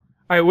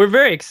All right, we're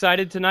very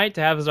excited tonight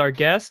to have as our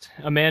guest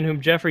a man whom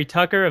Jeffrey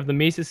Tucker of the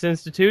Mises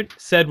Institute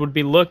said would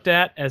be looked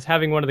at as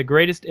having one of the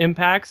greatest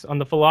impacts on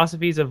the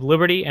philosophies of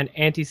liberty and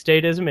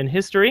anti-statism in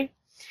history.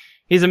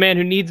 He's a man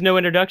who needs no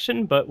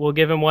introduction, but we'll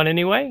give him one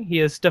anyway. He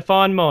is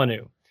Stefan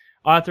Molyneux,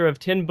 author of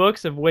 10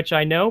 books of which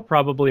I know,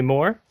 probably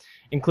more,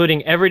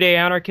 including Everyday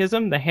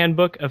Anarchism, The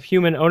Handbook of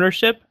Human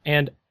Ownership,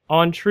 and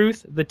On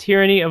Truth, The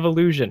Tyranny of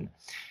Illusion.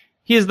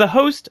 He is the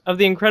host of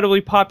the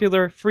incredibly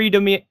popular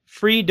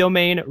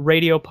Freedomain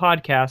Radio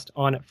podcast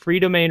on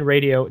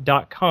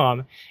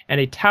freedomainradio.com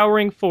and a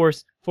towering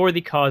force for the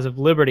cause of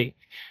liberty.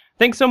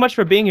 Thanks so much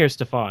for being here,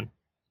 Stefan.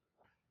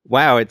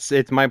 Wow,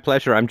 it's my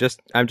pleasure. I'm just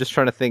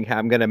trying to think how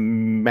I'm going to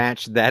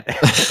match that.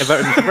 It's a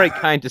very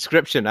kind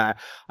description.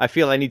 I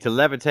feel I need to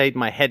levitate.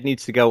 My head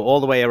needs to go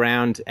all the way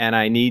around, and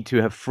I need to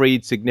have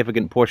freed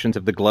significant portions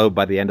of the globe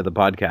by the end of the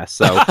podcast.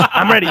 So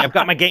I'm ready. I've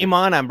got my game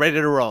on. I'm ready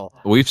to roll.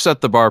 We've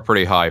set the bar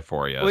pretty high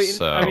for you. Well,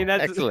 so I mean,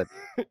 that's excellent.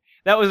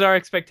 That was our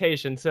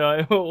expectation.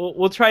 So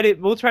we'll try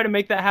to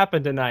make that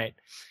happen tonight.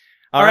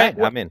 All right,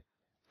 I'm in.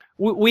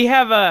 We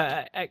have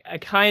a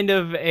kind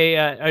of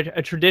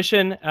a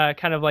tradition,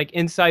 kind of like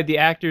inside the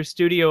actor's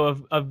studio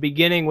of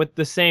beginning with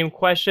the same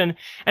question,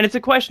 and it's a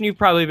question you've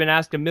probably been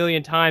asked a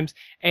million times.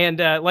 And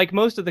like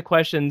most of the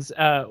questions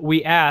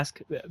we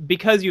ask,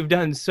 because you've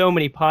done so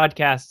many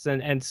podcasts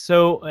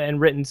and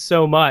written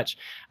so much,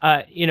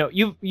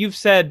 you've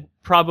said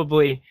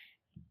probably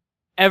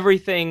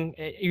everything.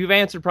 You've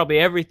answered probably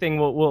everything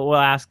we'll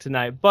ask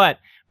tonight, but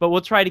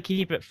we'll try to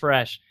keep it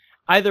fresh.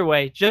 Either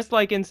way, just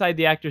like inside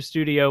the actor's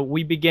studio,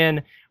 we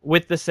begin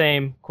with the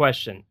same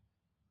question.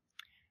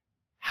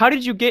 How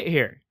did you get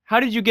here? How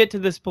did you get to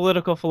this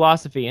political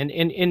philosophy? And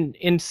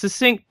in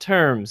succinct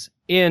terms,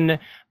 in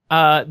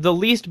the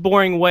least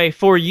boring way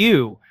for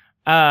you,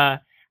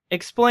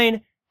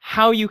 explain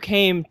how you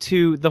came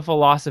to the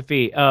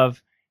philosophy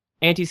of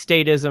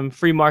anti-statism,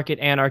 free market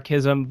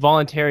anarchism,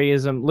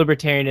 voluntarism,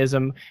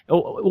 libertarianism,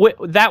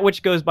 that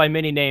which goes by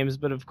many names,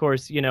 but of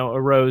course, a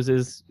rose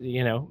is,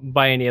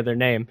 by any other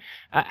name.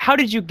 How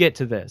did you get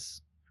to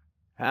this?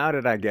 How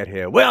did I get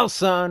here? Well,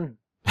 son,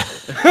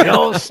 it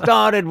all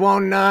started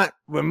one night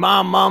when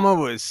my mama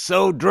was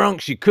so drunk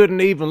she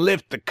couldn't even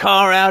lift the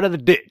car out of the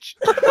ditch.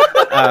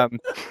 I'm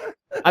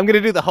going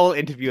to do the whole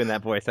interview in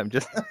that voice. I'm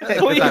just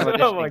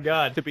oh my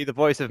God, to be the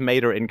voice of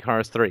Mater in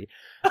Cars 3.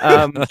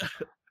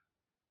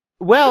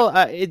 Well,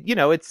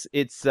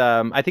 it's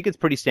I think it's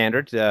pretty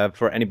standard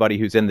for anybody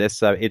who's in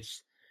this.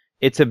 It's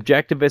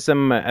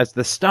objectivism as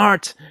the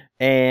start,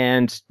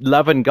 and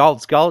love and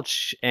Galt's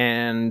Gulch,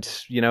 and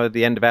at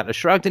the end of Atlas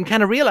Shrugged, and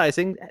kind of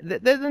realizing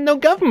that there's no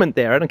government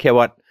there. I don't care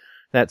what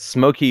that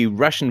smoky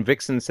Russian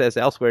vixen says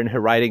elsewhere in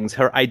her writings.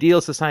 Her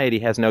ideal society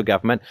has no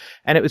government,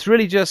 and it was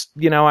really just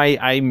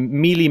I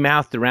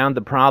mealy-mouthed around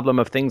the problem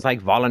of things like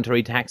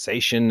voluntary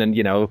taxation and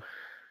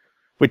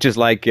which is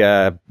like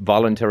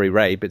voluntary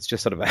rape. It's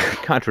just sort of a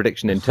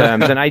contradiction in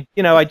terms. And I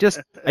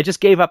just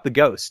gave up the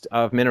ghost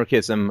of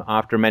minarchism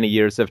after many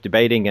years of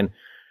debating and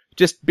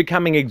just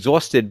becoming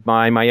exhausted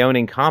by my own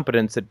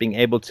incompetence at being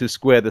able to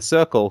square the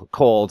circle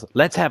called,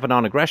 let's have a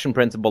non-aggression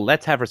principle,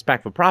 let's have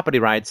respect for property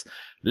rights,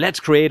 let's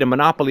create a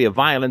monopoly of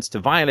violence to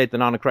violate the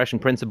non-aggression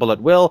principle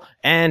at will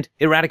and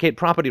eradicate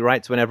property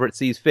rights whenever it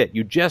sees fit.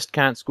 You just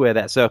can't square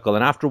that circle.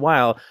 And after a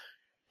while,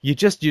 you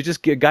just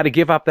got to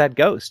give up that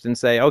ghost and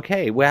say,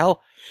 okay,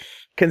 well,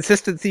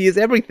 consistency is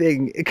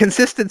everything.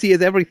 Consistency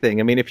is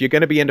everything. I mean, if you're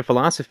going to be into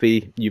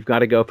philosophy, you've got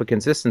to go for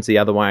consistency.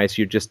 Otherwise,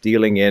 you're just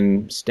dealing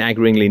in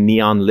staggeringly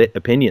neon-lit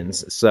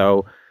opinions.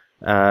 So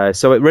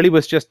it really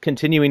was just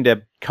continuing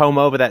to comb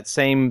over that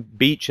same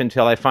beach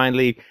until I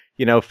finally,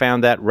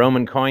 found that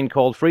Roman coin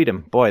called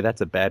freedom. Boy, that's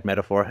a bad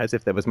metaphor, as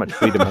if there was much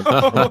freedom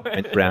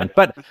around.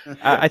 But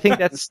I think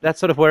that's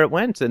sort of where it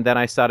went. And then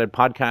I started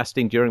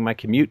podcasting during my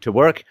commute to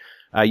work.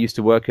 I used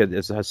to work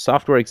as a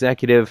software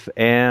executive,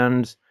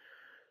 and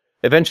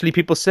eventually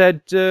people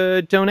said,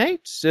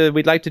 donate.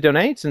 We'd like to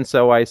donate. And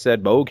so I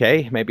said,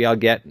 okay, maybe I'll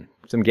get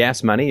some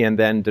gas money. And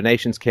then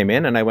donations came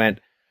in, and I went,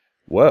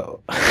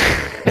 whoa,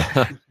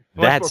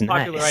 that's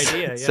nice. Popular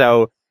idea,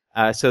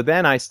 yeah. So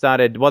then I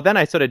started, then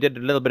I sort of did a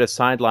little bit of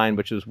sideline,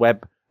 which was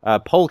web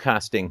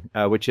polecasting,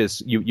 which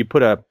is you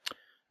put a,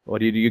 what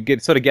do you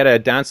get a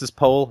dancer's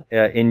pole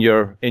in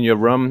your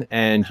room,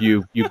 and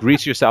you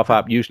grease yourself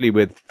up, usually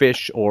with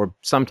fish or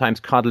sometimes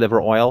cod liver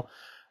oil.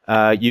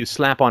 You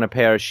slap on a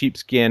pair of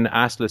sheepskin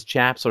assless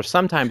chaps, or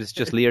sometimes it's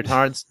just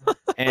leotards,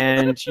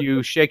 and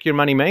you shake your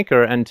money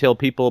maker until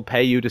people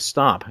pay you to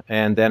stop.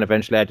 And then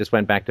eventually I just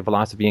went back to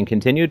philosophy and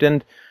continued,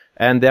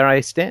 and there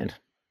I stand.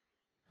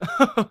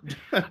 All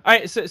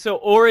right, so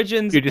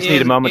origins. You just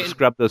need a moment to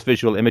scrub those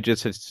visual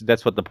images.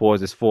 That's what the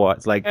pause is for.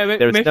 It's like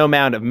there's no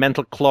amount of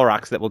mental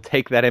Clorox that will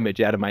take that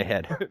image out of my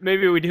head.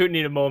 Maybe we do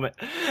need a moment.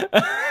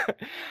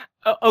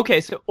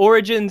 Okay, so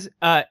origins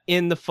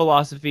in the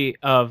philosophy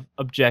of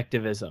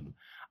objectivism.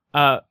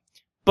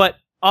 But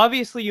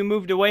obviously you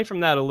moved away from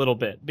that a little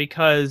bit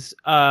because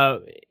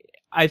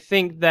I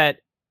think that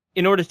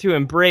in order to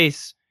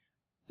embrace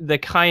the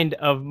kind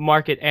of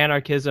market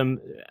anarchism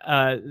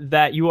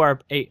that you are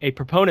a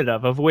proponent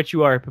of which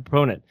you are a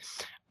proponent.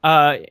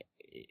 It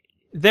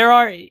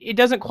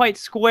doesn't quite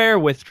square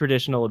with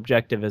traditional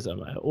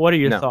objectivism. What are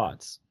your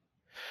thoughts?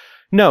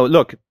 No,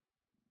 look,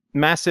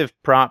 massive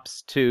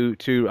props to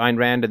Ayn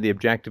Rand and the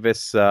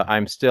objectivists.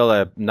 I'm still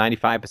a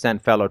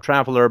 95% fellow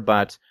traveler,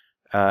 but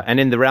and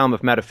in the realm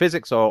of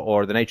metaphysics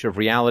or the nature of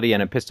reality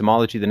and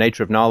epistemology, the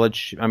nature of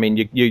knowledge, I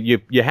mean,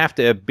 you have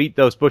to beat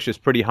those bushes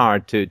pretty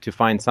hard to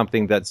find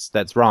something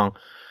that's wrong.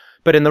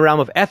 But in the realm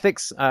of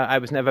ethics, I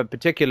was never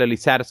particularly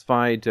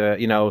satisfied,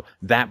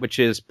 that which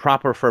is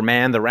proper for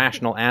man, the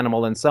rational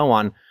animal, and so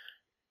on.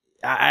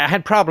 I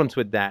had problems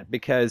with that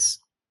because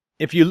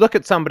if you look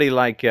at somebody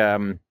like,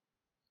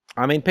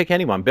 pick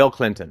anyone, Bill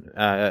Clinton.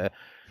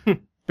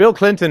 Bill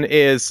Clinton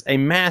is a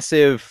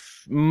massive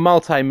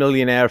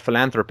multi-millionaire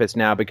philanthropist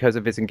now because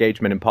of his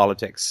engagement in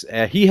politics.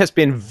 He has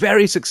been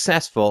very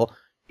successful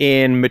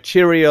in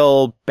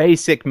material,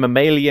 basic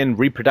mammalian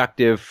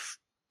reproductive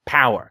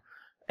power.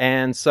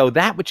 And so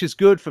that which is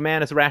good for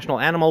man as a rational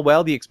animal,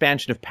 well, the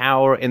expansion of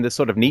power in the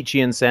sort of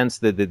Nietzschean sense,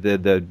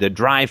 the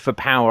drive for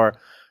power,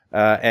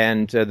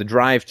 and the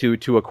drive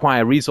to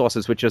acquire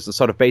resources, which is the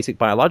sort of basic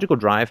biological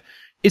drive,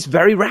 is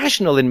very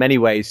rational in many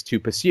ways to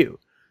pursue.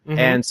 Mm-hmm.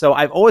 And so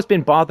I've always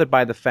been bothered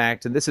by the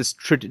fact, and this is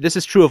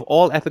true of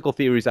all ethical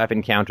theories I've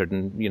encountered,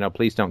 and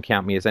please don't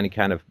count me as any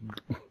kind of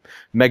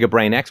mega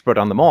brain expert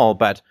on them all,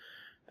 but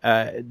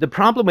the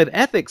problem with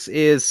ethics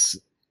is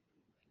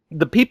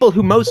the people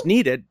who most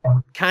need it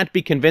can't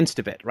be convinced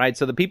of it, right?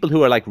 So the people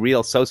who are like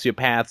real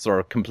sociopaths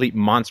or complete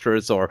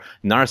monsters or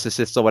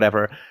narcissists or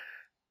whatever,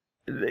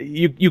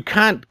 you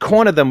can't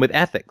corner them with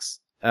ethics.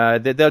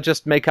 They'll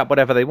just make up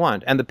whatever they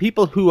want. And the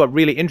people who are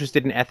really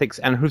interested in ethics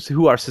and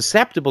who are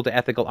susceptible to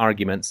ethical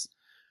arguments,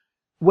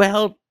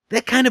 well,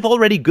 they're kind of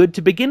already good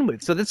to begin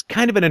with. So that's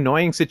kind of an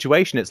annoying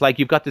situation. It's like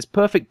you've got this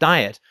perfect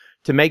diet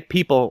to make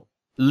people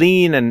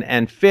lean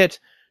and fit,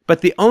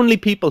 but the only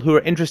people who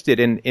are interested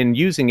in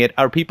using it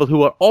are people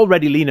who are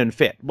already lean and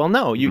fit. Well,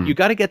 no, you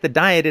got to get the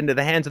diet into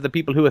the hands of the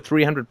people who are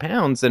 300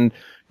 pounds and,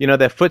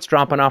 their foot's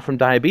dropping off from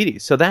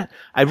diabetes. So that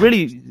I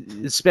really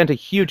spent a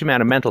huge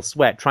amount of mental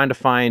sweat trying to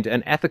find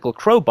an ethical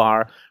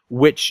crowbar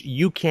which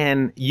you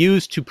can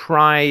use to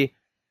pry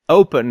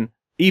open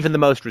even the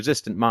most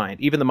resistant mind,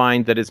 even the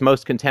mind that is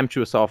most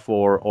contemptuous of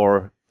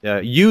or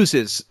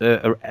uses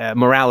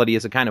morality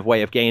as a kind of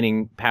way of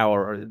gaining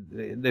power.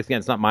 This, again,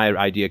 it's not my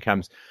idea,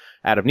 comes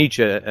out of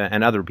Nietzsche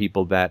and other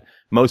people, that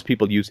most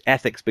people use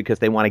ethics because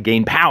they want to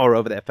gain power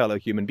over their fellow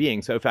human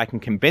beings. So if I can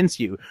convince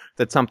you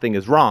that something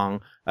is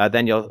wrong,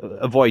 then you'll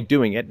avoid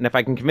doing it. And if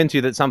I can convince you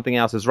that something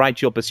else is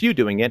right, you'll pursue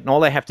doing it. And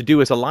all I have to do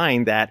is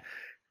align that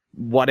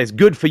what is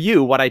good for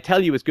you, what I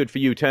tell you is good for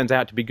you, turns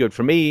out to be good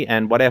for me,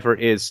 and whatever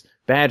is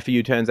bad for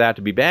you turns out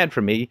to be bad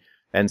for me.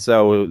 And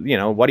so,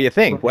 what do you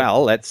think?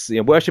 Well, let's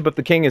worship of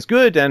the king is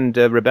good and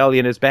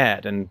rebellion is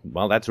bad. And,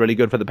 well, that's really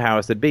good for the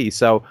powers that be.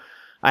 So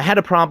I had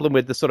a problem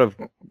with the sort of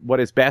what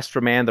is best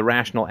for man, the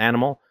rational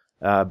animal,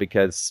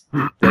 because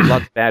there's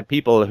lots of bad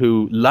people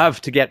who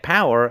love to get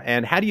power.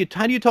 And how do you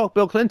talk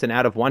Bill Clinton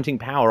out of wanting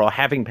power or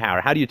having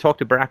power? How do you talk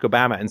to Barack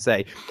Obama and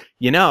say,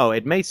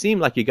 it may seem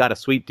like you got a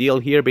sweet deal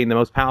here being the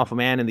most powerful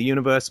man in the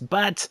universe,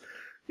 but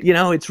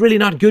it's really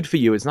not good for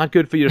you. It's not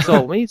good for your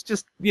soul. I mean, he's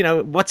just,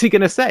 what's he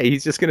going to say?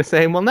 He's just going to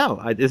say, well,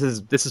 no, this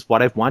is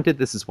what I've wanted.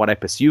 This is what I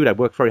pursued. I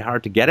worked very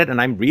hard to get it,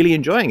 and I'm really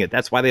enjoying it.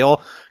 That's why they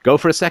all go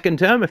for a second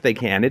term if they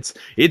can.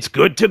 It's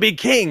good to be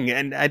king.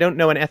 And I don't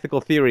know an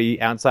ethical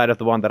theory outside of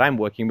the one that I'm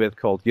working with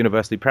called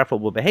universally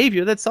preferable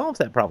behavior that solves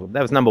that problem.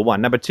 That was number one.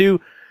 Number two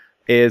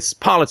is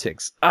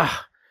politics.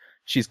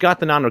 She's got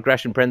the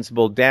non-regression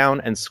principle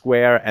down and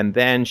square, and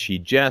then she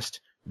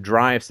just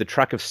drives the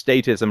truck of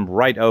statism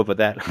right over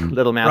that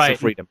little mouse of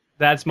freedom.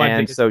 That's my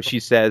And so she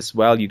says,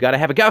 well, you got to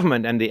have a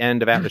government. And the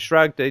end of Atlas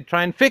Shrugged, they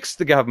try and fix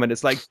the government.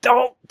 It's like,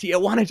 do you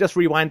want to just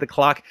rewind the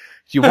clock?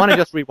 Do you want to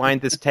just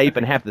rewind this tape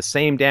and have the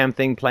same damn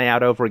thing play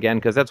out over again?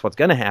 Because that's what's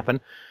going to happen.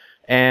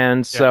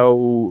 And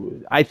so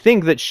I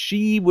think that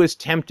she was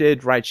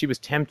tempted, right? She was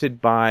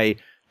tempted by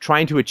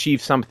trying to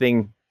achieve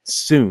something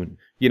soon.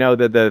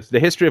 The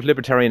history of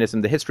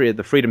libertarianism, the history of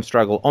the freedom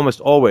struggle almost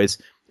always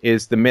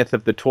is the myth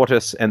of the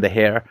tortoise and the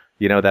hare,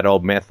 that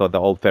old myth or the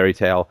old fairy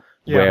tale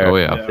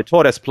where the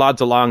tortoise plods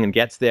along and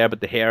gets there,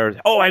 but the hare,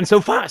 I'm so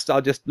fast,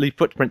 I'll just leave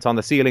footprints on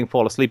the ceiling,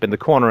 fall asleep in the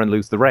corner and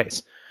lose the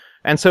race.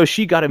 And so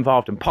she got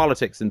involved in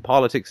politics, and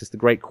politics is the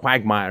great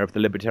quagmire of the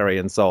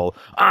libertarian soul.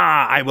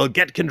 I will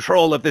get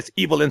control of this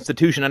evil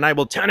institution, and I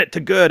will turn it to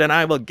good, and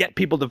I will get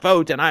people to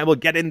vote, and I will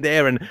get in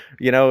there, and,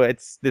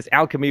 it's this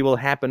alchemy will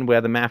happen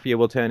where the mafia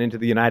will turn into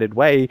the United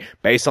Way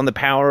based on the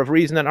power of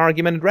reason and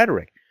argument and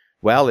rhetoric.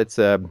 Well, it's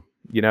a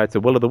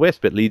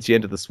will-o'-the-wisp. It leads you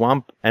into the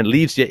swamp and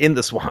leaves you in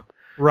the swamp.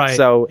 Right.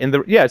 So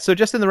so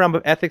just in the realm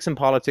of ethics and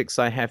politics,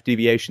 I have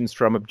deviations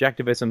from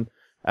objectivism.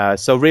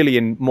 So really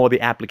in more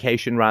the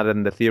application rather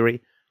than the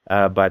theory.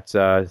 But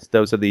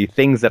those are the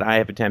things that I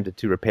have attempted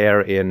to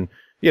repair in,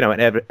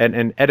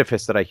 an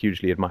edifice that I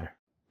hugely admire.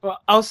 Well,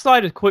 I'll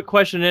slide a quick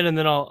question in, and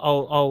then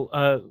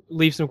I'll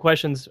leave some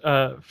questions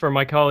for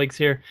my colleagues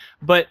here.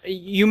 But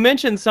you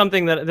mentioned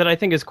something that I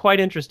think is quite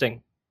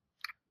interesting,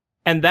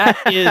 and that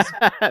is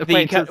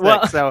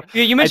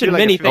you mentioned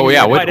many things. Oh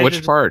yeah,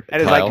 which part?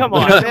 And it's like, come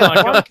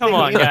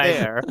on, guys.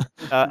 There,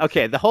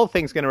 okay, the whole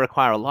thing's going to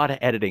require a lot of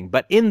editing,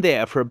 but in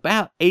there for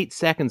about 8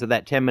 seconds of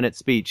that 10-minute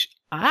speech,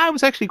 I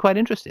was actually quite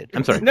interested.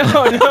 I'm sorry.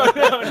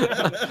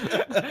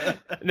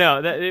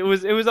 No. It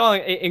was all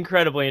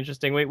incredibly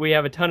interesting. We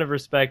have a ton of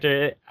respect.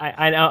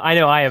 I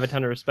know I have a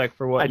ton of respect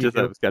for what I you just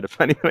do. thought it was kind of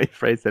funny when you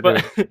phrased that.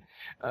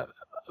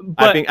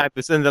 But, I think I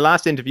was in the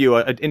last interview,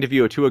 an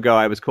interview or two ago,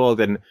 I was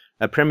called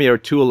a premier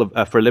tool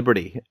for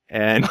liberty,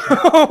 and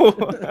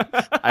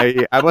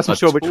I wasn't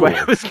sure which way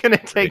I was going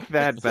to take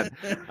that, but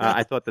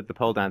I thought that the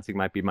pole dancing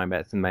might be my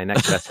next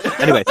best.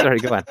 Anyway, sorry,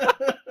 go on.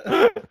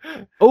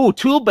 Oh,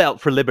 tool belt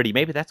for liberty.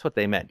 Maybe that's what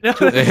they meant. No,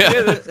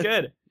 that's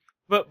good.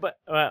 But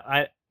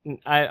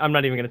I'm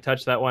not even going to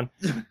touch that one.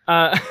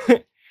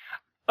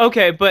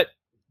 Okay, but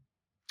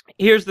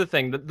here's the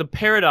thing: the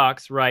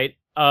paradox, right,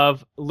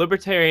 of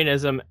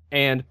libertarianism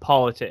and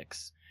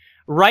politics.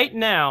 Right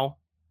now,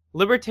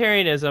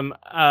 libertarianism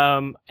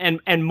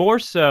and more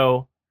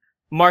so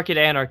market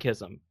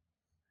anarchism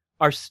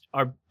are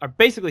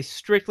basically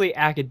strictly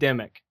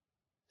academic,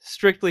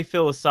 strictly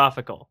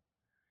philosophical.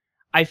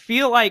 I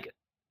feel like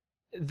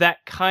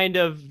that kind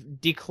of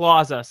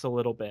declaws us a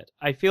little bit.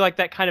 I feel like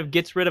that kind of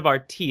gets rid of our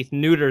teeth,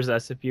 neuters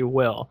us, if you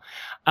will.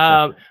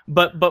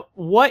 But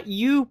what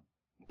you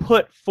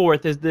put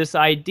forth is this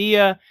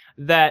idea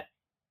that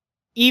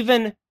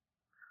even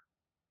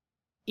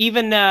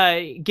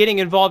getting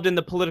involved in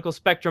the political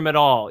spectrum at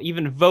all,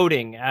 even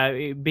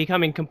voting,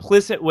 becoming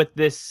complicit with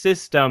this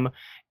system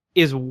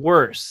is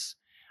worse.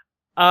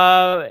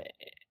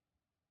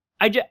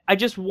 I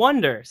just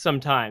wonder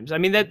sometimes. I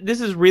mean, that this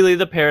is really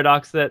the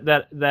paradox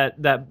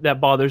that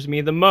bothers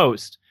me the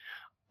most.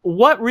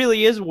 What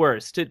really is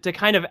worse, to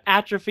kind of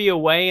atrophy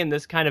away in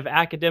this kind of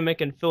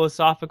academic and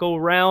philosophical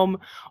realm,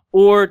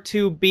 or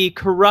to be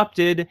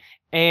corrupted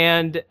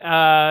and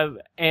kind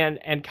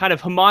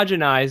of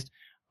homogenized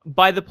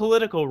by the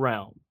political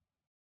realm?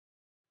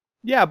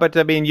 Yeah, but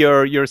I mean,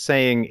 you're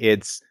saying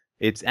it's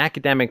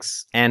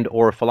academics and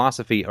or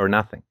philosophy or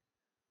nothing.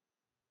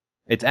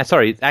 It's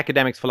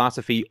academics,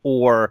 philosophy,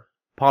 or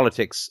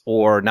politics,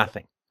 or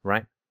nothing,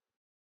 right?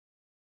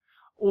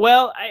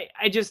 Well,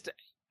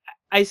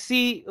 I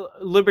see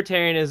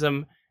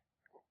libertarianism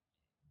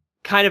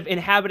kind of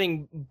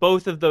inhabiting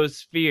both of those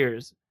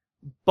spheres,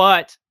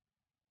 but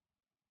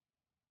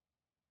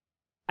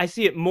I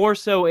see it more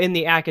so in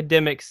the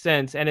academic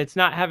sense, and it's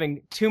not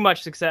having too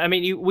much success. I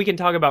mean, we can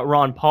talk about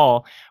Ron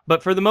Paul,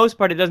 but for the most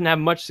part, it doesn't have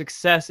much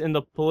success in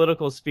the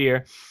political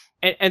sphere.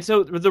 And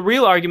so the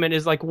real argument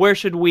is, like, where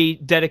should we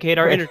dedicate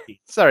our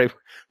energy? Sorry,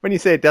 when you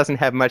say it doesn't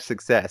have much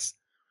success,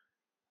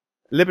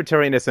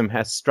 libertarianism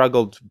has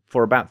struggled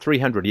for about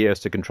 300 years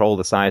to control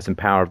the size and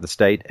power of the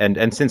state.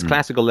 And since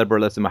classical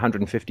liberalism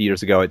 150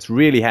 years ago, it's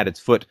really had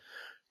its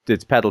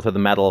pedal to the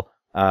metal.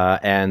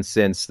 And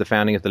since the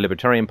founding of the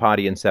Libertarian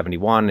Party in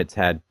 1971, it's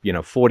had,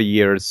 40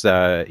 years,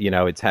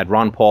 it's had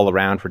Ron Paul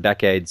around for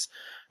decades.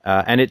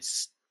 And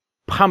it's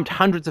pumped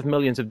hundreds of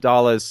millions of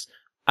dollars,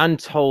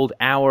 untold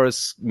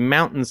hours,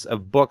 mountains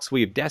of books.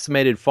 We've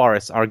decimated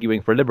forests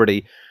arguing for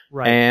liberty.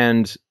 Right.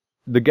 And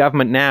the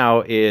government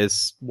now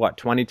is,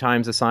 20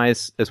 times the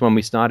size as when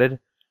we started?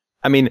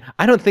 I mean,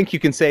 I don't think you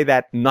can say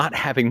that not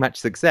having much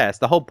success.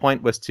 The whole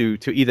point was to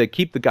either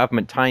keep the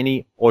government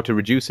tiny or to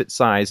reduce its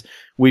size.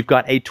 We've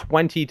got a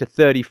 20 to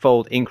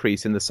 30-fold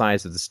increase in the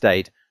size of the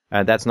state.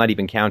 That's not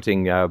even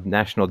counting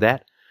national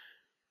debt.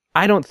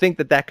 I don't think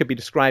that could be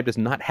described as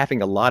not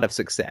having a lot of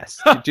success.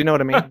 Do you know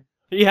what I mean?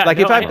 Yeah. Like,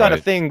 if I've got a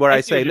thing where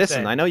I say, listen,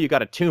 saying. I know you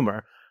got a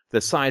tumor the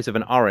size of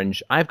an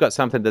orange. I've got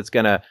something that's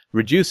going to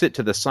reduce it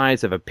to the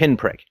size of a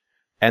pinprick.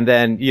 And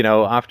then,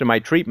 after my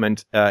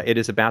treatment, it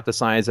is about the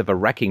size of a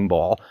wrecking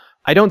ball.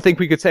 I don't think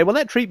we could say, well,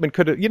 that treatment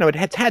could have, it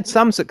has had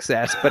some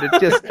success, but it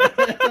just,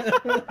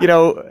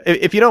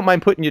 if you don't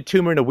mind putting your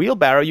tumor in a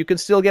wheelbarrow, you can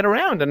still get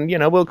around, and,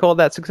 we'll call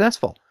that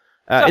successful.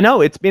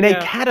 No, it's been a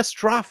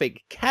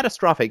catastrophic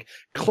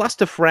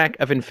clusterfrack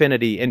of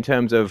infinity in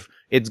terms of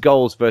its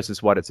goals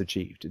versus what it's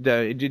achieved.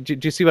 Do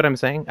you see what I'm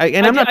saying?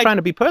 I'm not trying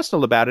to be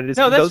personal about it.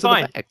 No, that's those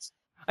fine. Are the facts.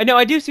 I know,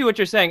 I do see what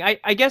you're saying.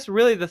 I guess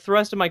really the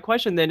thrust of my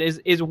question then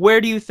is where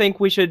do you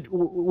think we should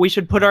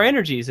put our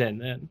energies in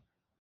then?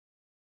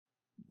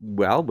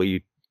 Well,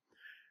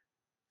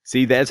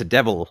 see, there's a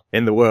devil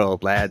in the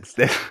world, lads.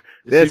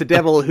 There's a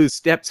devil who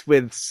steps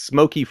with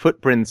smoky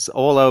footprints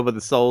all over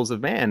the souls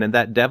of man, and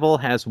that devil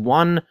has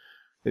one,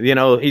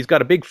 he's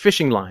got a big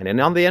fishing line,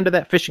 and on the end of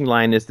that fishing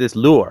line is this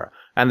lure,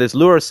 and this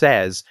lure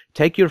says,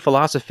 take your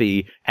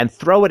philosophy and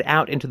throw it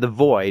out into the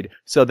void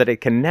so that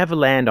it can never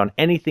land on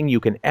anything you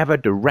can ever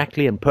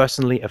directly and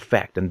personally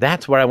affect, and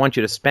that's where I want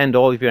you to spend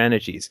all of your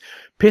energies.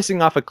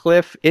 Pissing off a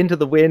cliff into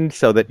the wind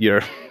so that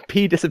your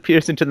pee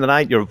disappears into the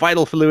night, your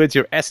vital fluids,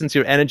 your essence,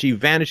 your energy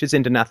vanishes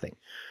into nothing.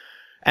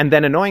 And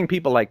then annoying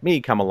people like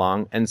me come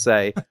along and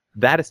say,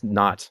 that is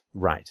not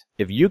right.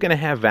 If you're going to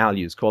have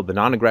values called the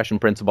non-aggression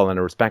principle and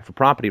a respect for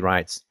property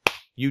rights,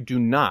 you do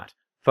not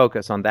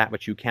focus on that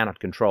which you cannot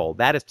control.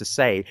 That is to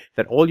say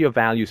that all your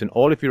values and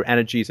all of your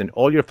energies and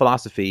all your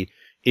philosophy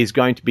is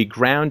going to be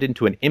ground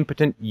into an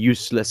impotent,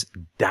 useless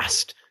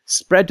dust,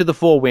 spread to the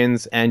four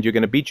winds, and you're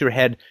going to beat your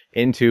head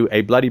into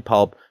a bloody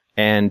pulp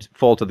and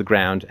fall to the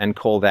ground and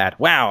call that,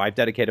 wow, I've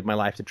dedicated my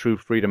life to true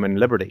freedom and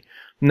liberty.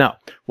 No,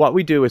 what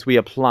we do is we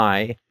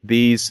apply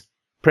these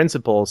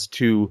principles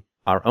to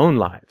our own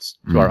lives,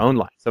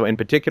 So in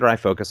particular, I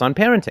focus on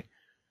parenting.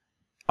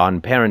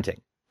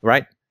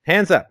 Right?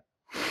 Hands up.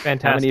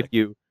 Fantastic. How many of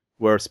you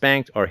were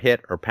spanked or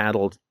hit or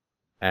paddled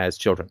as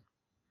children?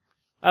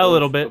 A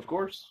little bit. Of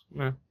course.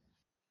 Yeah.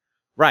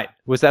 Right.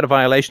 Was that a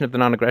violation of the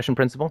non-aggression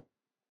principle?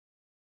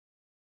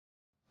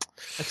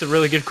 That's a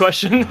really good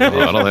question.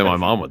 Well, I don't think my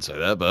mom would say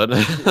that,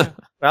 but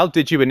Well,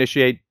 did you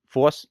initiate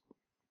force?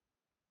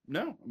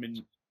 No, I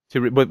mean,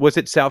 Was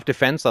it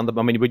self-defense on the?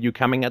 I mean, were you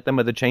coming at them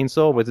with a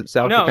chainsaw? Was it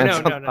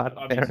self-defense? No.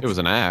 it was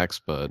an axe,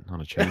 but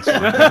not a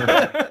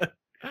chainsaw.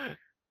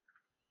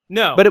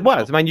 No. But it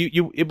was. I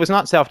mean, it was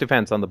not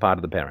self-defense on the part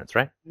of the parents,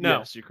 right? No.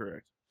 yes, you're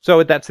correct.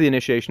 So that's the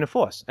initiation of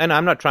force. And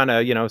I'm not trying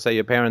to, say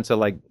your parents are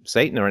like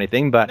Satan or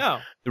anything, but No.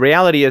 the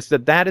reality is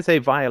that is a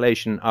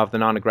violation of the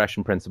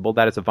non-aggression principle.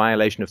 That is a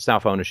violation of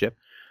self-ownership.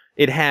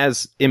 It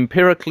has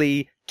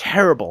empirically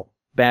terrible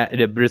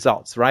bad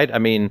results, right? I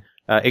mean,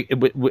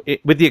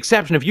 with the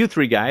exception of you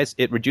three guys,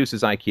 it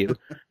reduces IQ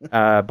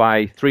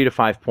by 3 to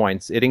 5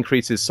 points. It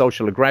increases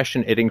social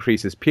aggression. It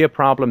increases peer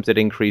problems. It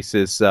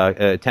increases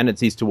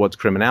tendencies towards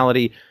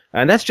criminality.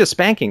 And that's just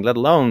spanking, let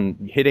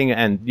alone hitting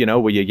and,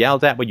 where you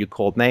yelled at, where you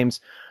called names.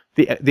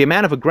 The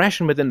amount of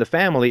aggression within the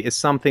family is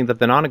something that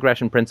the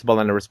non-aggression principle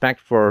and the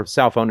respect for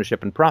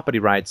self-ownership and property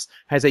rights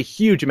has a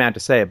huge amount to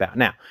say about.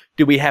 Now,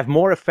 do we have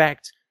more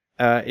effect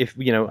if,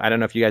 I don't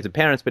know if you guys are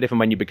parents, but if and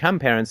when you become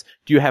parents,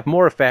 do you have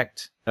more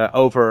effect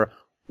over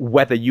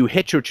whether you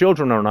hit your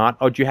children or not,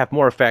 or do you have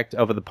more effect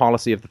over the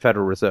policy of the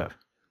Federal Reserve?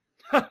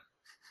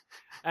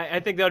 I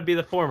think that would be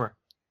the former.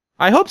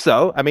 I hope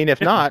so. I mean, if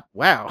not,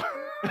 wow.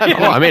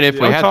 Well, I mean, if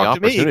we Don't had the talk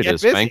to me, opportunity get to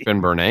spank busy.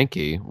 Ben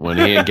Bernanke when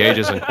he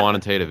engages in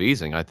quantitative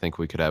easing, I think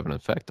we could have an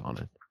effect on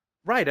it.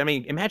 Right. I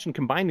mean, imagine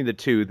combining the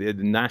two, the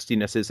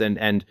nastinesses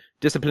and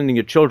disciplining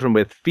your children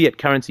with fiat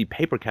currency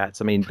paper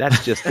cuts. I mean,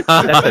 that's just that's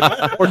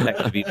a vortex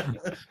of evil.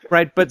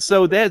 Right. But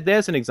so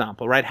there's an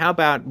example, right? How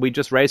about we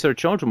just raise our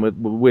children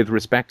with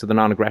respect to the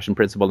non-aggression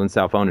principle and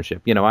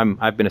self-ownership?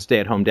 I've been a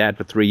stay-at-home dad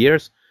for 3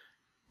 years.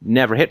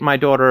 Never hit my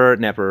daughter,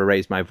 never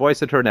raised my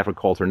voice at her, never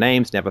called her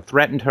names, never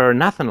threatened her,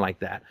 nothing like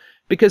that.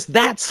 Because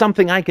that's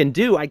something I can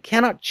do. I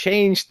cannot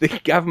change the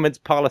government's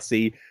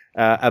policy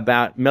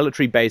about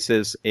military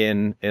bases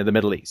in the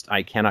Middle East.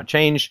 I cannot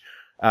change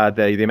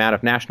the amount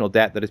of national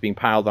debt that is being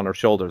piled on our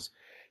shoulders.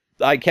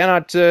 I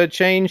cannot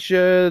change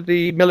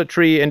the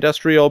military,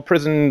 industrial,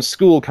 prison,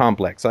 school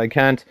complex. I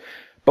can't.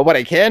 But what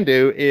I can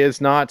do is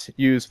not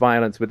use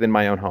violence within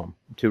my own home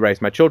to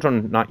raise my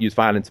children, not use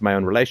violence in my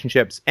own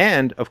relationships.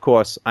 And, of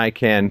course, I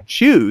can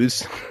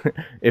choose,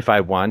 if I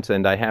want,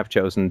 and I have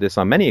chosen this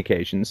on many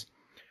occasions,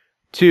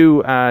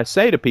 to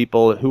say to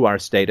people who are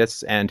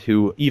statists and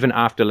who, even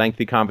after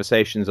lengthy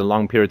conversations and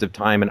long periods of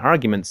time and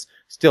arguments,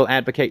 still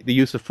advocate the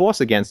use of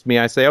force against me,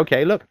 I say,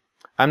 okay, look,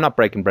 I'm not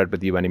breaking bread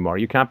with you anymore.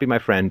 You can't be my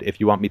friend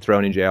if you want me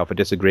thrown in jail for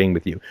disagreeing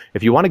with you.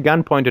 If you want a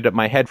gun pointed at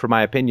my head for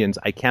my opinions,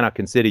 I cannot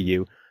consider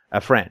you a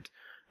friend.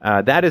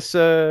 That is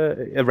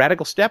a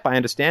radical step, I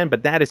understand,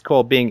 but that is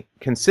called being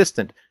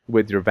consistent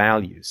with your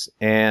values.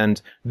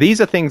 And these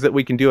are things that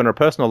we can do in our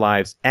personal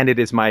lives, and it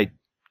is my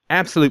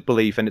absolute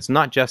belief, and it's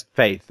not just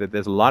faith, that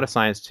there's a lot of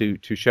science to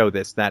show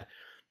this, that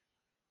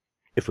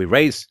if we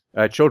raise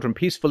children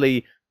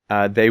peacefully,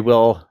 they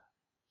will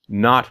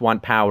not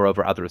want power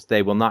over others.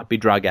 They will not be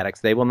drug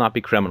addicts. They will not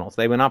be criminals.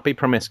 They will not be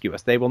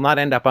promiscuous. They will not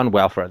end up on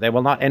welfare. They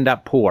will not end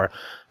up poor.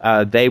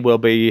 They will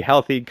be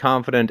healthy,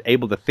 confident,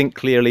 able to think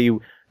clearly.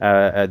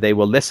 They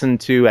will listen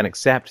to and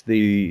accept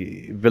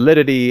the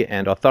validity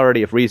and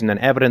authority of reason and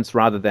evidence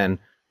rather than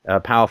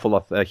powerful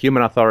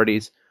human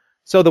authorities.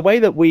 So the way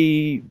that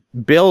we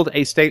build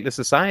a stateless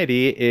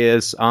society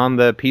is on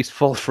the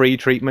peaceful, free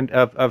treatment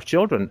of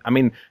children. I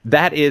mean,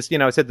 that is,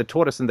 I said the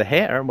tortoise and the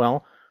hare.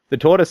 Well, the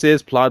tortoise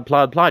is plod,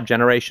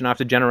 generation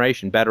after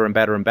generation, better and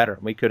better and better.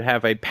 We could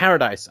have a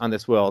paradise on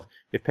this world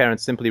if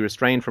parents simply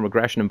restrained from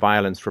aggression and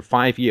violence for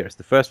 5 years,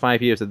 the first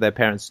 5 years of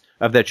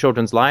their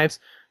children's lives.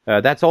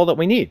 That's all that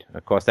we need.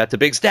 Of course, that's a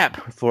big step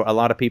for a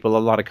lot of people, a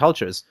lot of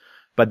cultures,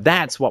 but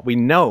that's what we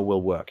know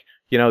will work.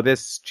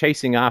 This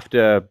chasing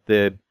after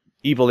the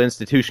evil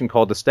institution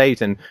called the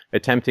state and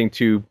attempting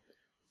to,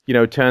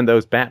 turn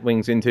those bat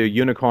wings into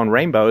unicorn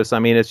rainbows, I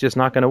mean, it's just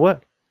not going to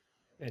work.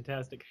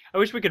 Fantastic. I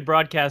wish we could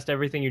broadcast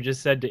everything you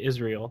just said to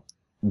Israel.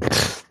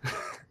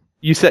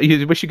 You said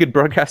you wish you could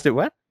broadcast it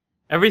what?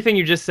 Everything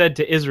you just said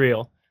to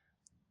Israel.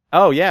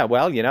 Oh, yeah.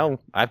 Well,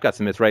 I've got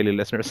some Israeli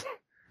listeners.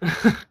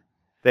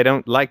 They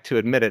don't like to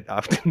admit it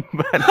often,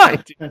 but I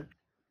do.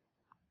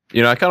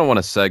 I kind of want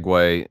to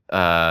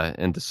segue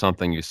into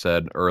something you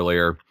said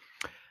earlier.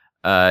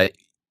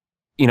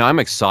 I'm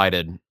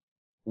excited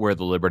where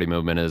the liberty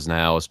movement is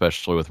now,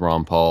 especially with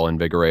Ron Paul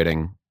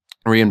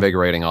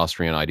reinvigorating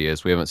Austrian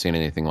ideas. We haven't seen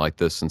anything like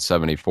this since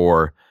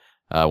 '74,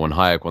 when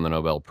Hayek won the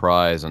Nobel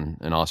Prize and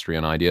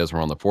Austrian ideas were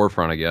on the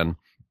forefront again.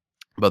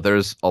 But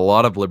there's a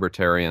lot of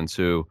libertarians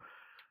who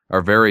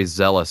are very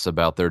zealous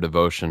about their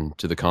devotion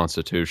to the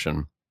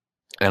Constitution.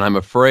 And I'm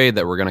afraid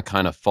that we're going to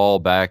kind of fall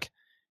back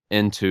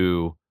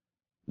into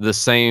the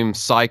same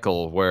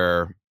cycle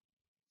where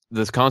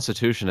this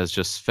Constitution has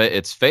just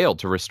it's failed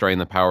to restrain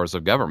the powers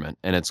of government,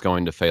 and it's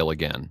going to fail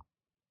again.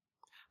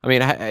 I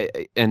mean,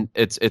 and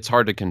it's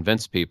hard to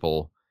convince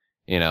people.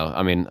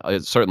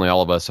 Certainly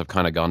all of us have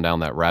kind of gone down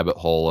that rabbit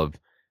hole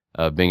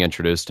of being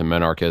introduced to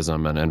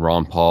monarchism and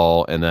Ron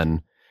Paul, and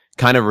then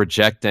kind of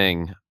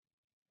rejecting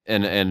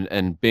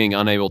and being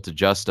unable to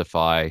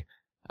justify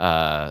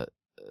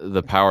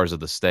the powers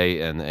of the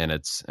state and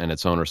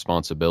its own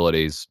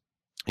responsibilities.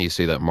 You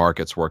see that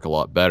markets work a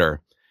lot better.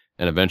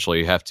 And eventually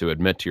you have to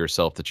admit to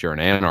yourself that you're an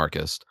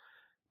anarchist.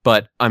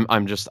 But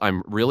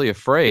I'm really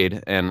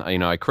afraid, and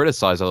I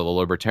criticize other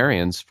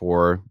libertarians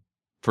for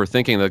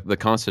thinking that the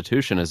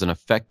Constitution is an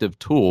effective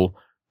tool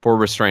for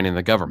restraining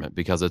the government,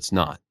 because it's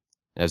not.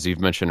 As you've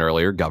mentioned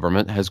earlier,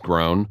 government has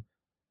grown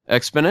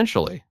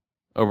exponentially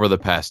over the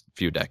past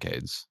few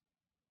decades.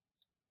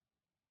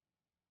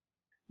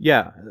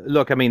 Yeah,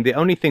 look, I mean, the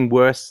only thing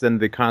worse than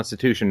the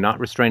Constitution not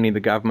restraining the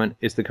government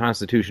is the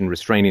Constitution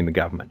restraining the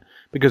government.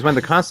 Because when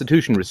the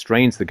Constitution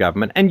restrains the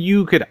government, and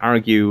you could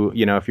argue,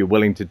 if you're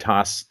willing to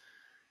toss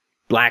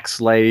black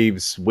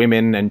slaves,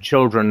 women, and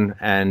children,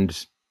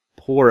 and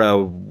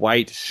poorer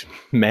white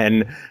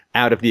men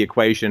out of the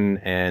equation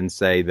and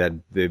say that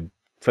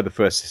for the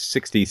first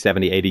 60,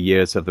 70, 80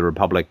 years of the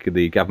Republic,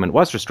 the government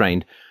was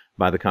restrained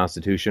by the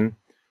Constitution.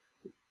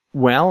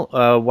 Well,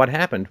 what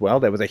happened? Well,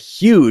 there was a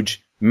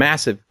huge,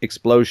 massive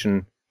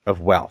explosion of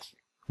wealth.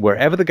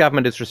 Wherever the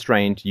government is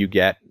restrained, you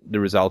get the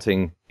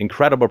resulting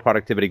incredible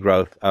productivity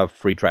growth of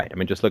free trade. I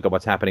mean, just look at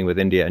what's happening with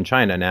India and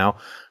China now,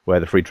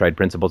 where the free trade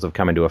principles have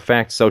come into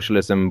effect.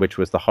 Socialism, which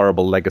was the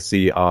horrible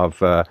legacy of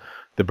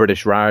the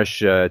British Raj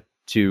to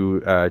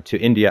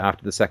India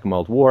after the Second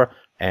World War,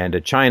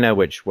 and China,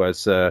 which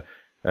was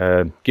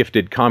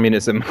gifted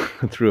communism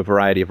through a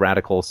variety of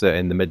radicals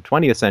in the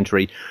mid-20th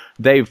century.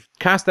 They've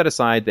cast that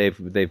aside.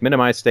 They've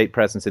minimized state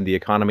presence in the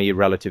economy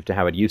relative to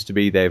how it used to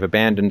be. They've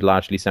abandoned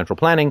largely central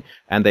planning,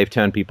 and they've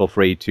turned people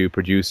free to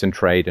produce and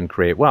trade and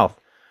create wealth.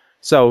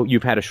 So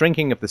you've had a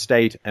shrinking of the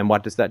state, and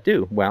what does that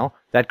do? Well,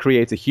 that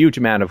creates a huge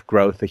amount of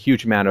growth, a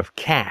huge amount of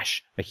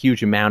cash, a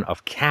huge amount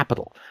of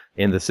capital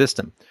in the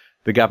system.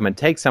 The government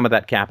takes some of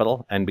that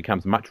capital and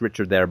becomes much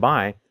richer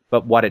thereby.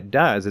 But what it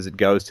does is it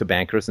goes to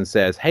bankers and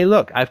says, hey,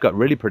 look, I've got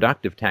really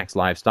productive tax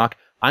livestock.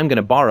 I'm going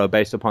to borrow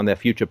based upon their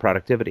future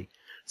productivity.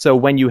 So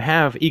when you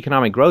have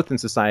economic growth in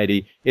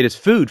society, it is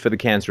food for the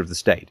cancer of the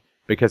state,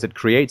 because it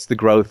creates the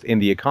growth in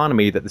the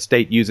economy that the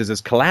state uses as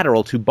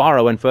collateral to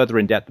borrow and further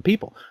indebt the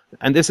people.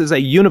 And this is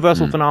a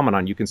universal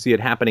phenomenon. You can see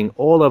it happening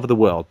all over the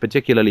world,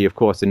 particularly, of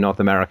course, in North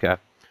America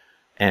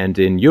and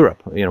in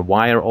Europe.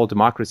 Why are all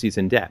democracies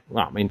in debt?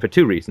 Well, I mean, for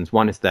two reasons.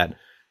 One is that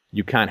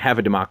you can't have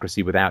a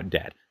democracy without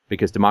debt,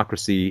 because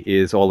democracy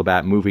is all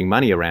about moving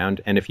money around.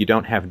 And if you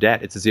don't have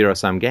debt, it's a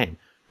zero-sum game,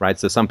 right?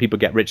 So some people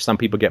get rich, some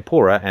people get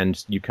poorer,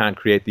 and you can't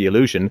create the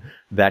illusion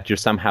that you're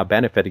somehow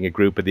benefiting a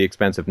group at the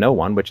expense of no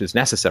one, which is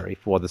necessary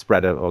for the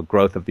spread or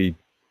growth of the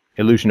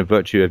illusion of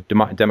virtue, of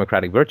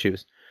democratic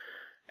virtues.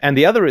 And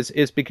the other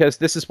is because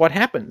this is what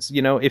happens.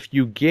 If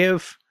you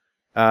give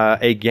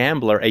a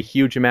gambler a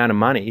huge amount of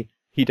money,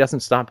 he doesn't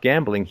stop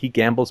gambling. He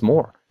gambles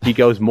more. He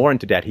goes more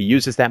into debt. He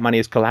uses that money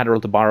as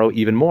collateral to borrow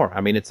even more.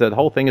 I mean, the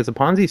whole thing is a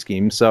Ponzi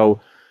scheme. So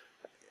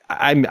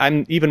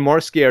I'm even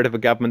more scared of a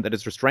government that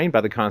is restrained by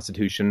the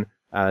Constitution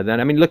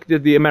look,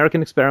 the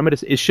American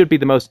experiment. It should be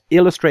the most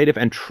illustrative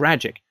and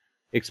tragic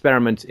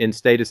experiment in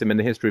statism in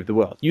the history of the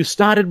world. You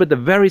started with the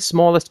very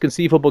smallest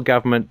conceivable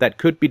government that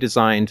could be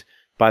designed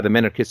by the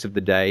minarchists of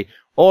the day,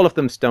 all of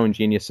them stone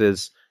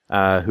geniuses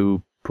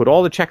who put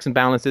all the checks and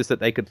balances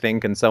that they could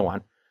think and so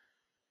on.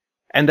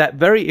 And that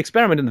very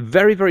experiment in the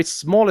very, very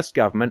smallest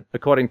government,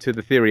 according to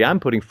the theory I'm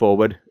putting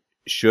forward,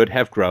 should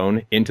have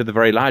grown into the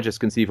very largest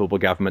conceivable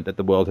government that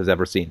the world has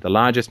ever seen. The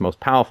largest, most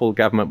powerful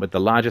government with the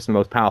largest and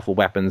most powerful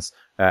weapons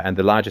and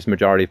the largest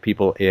majority of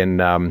people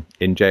in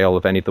jail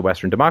of any of the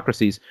Western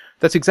democracies.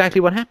 That's exactly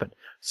what happened.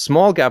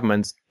 Small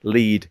governments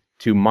lead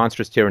to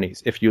monstrous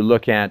tyrannies. If you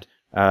look at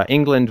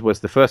England was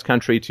the first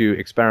country to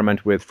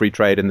experiment with free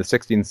trade in the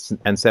 16th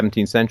and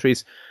 17th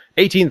centuries.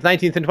 18th,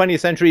 19th, and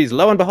 20th centuries,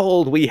 lo and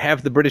behold, we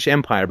have the British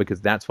Empire,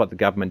 because that's what the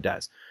government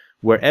does.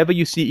 Wherever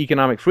you see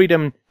economic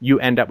freedom, you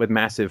end up with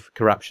massive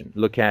corruption.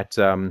 Look at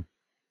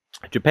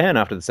Japan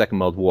after the Second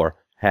World War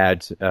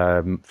had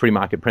free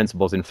market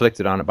principles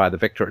inflicted on it by the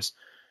victors.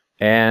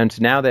 And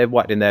now they're,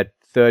 in their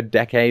third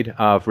decade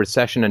of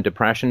recession and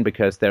depression,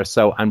 because they're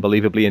so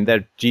unbelievably, in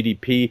their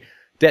GDP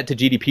debt to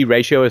GDP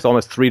ratio is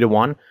almost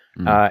 3-1.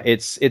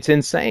 It's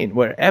insane.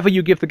 Wherever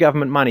you give the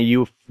government money,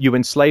 you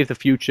enslave the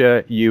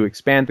future, you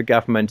expand the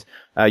government,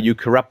 you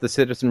corrupt the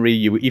citizenry,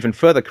 you even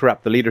further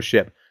corrupt the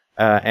leadership.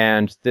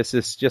 And this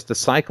is just a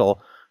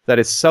cycle that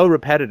is so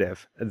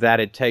repetitive that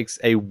it takes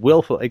a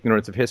willful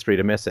ignorance of history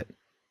to miss it.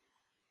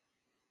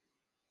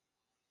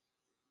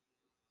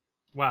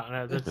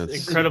 Wow,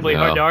 that's incredibly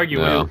hard to argue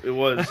with. It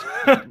was.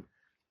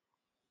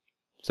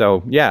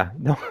 So yeah,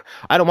 no,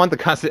 I don't want the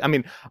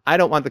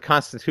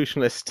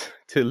constitutionalists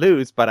to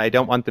lose, but I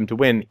don't want them to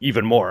win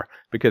even more,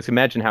 because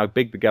imagine how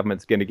big the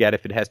government's going to get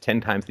if it has 10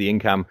 times the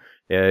income,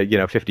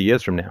 50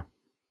 years from now.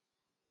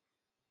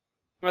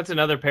 That's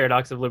another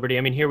paradox of liberty.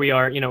 I mean, here we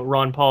are,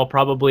 Ron Paul,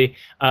 probably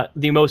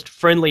the most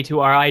friendly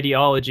to our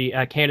ideology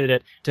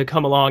candidate to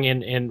come along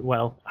in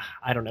well,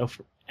 I don't know,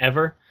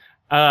 forever.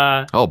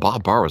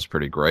 Bob Barr was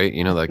pretty great.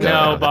 You know that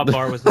guy. No, Bob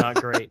Barr was not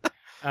great.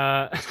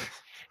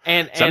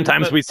 And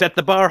sometimes we set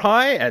the bar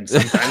high, and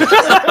sometimes we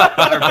set the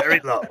bar very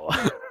low.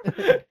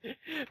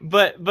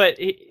 But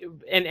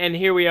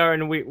here we are,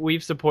 and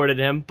we've supported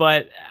him.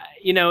 But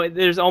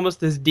there's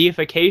almost this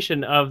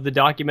deification of the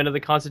document of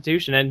the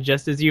Constitution, and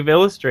just as you've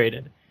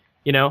illustrated,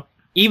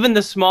 even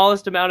the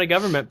smallest amount of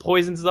government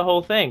poisons the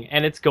whole thing,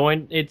 and it's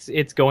going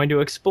to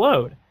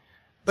explode.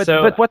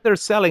 But what they're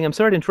selling, I'm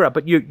sorry to interrupt,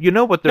 but you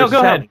know what they're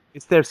selling? Ahead.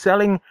 It's they're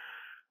selling.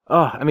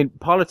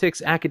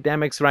 Politics,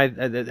 academics,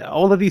 right?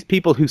 All of these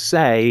people who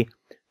say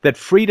that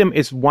freedom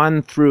is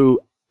won through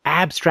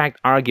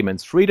abstract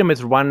arguments, freedom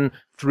is won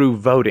through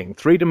voting,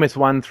 freedom is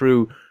won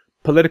through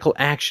political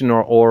action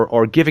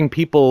or giving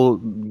people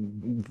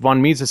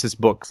von Mises's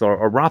books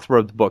or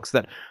Rothbard's books,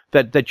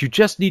 that you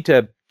just need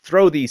to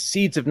throw these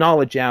seeds of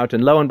knowledge out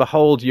and lo and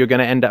behold, you're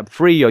going to end up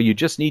free, or you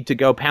just need to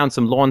go pound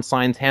some lawn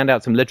signs, hand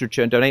out some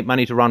literature and donate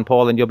money to Ron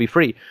Paul and you'll be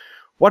free.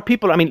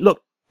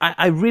 Look,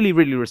 I really,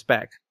 really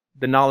respect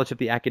the knowledge of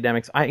the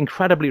academics. I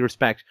incredibly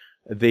respect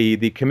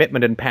the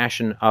commitment and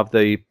passion of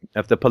the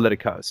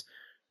politicos.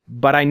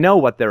 But I know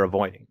what they're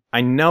avoiding.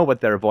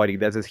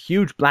 There's this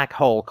huge black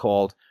hole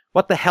called,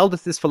 what the hell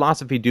does this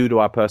philosophy do to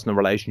our personal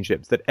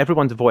relationships, that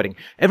everyone's avoiding?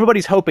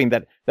 Everybody's hoping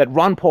that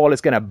Ron Paul is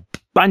going to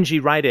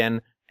bungee right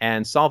in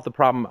and solve the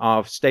problem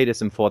of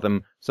statism for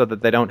them so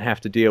that they don't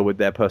have to deal with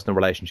their personal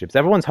relationships.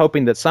 Everyone's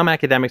hoping that some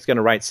academic's going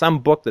to write some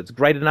book that's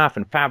great enough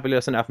and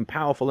fabulous enough and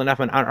powerful enough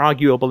and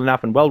unarguable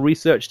enough and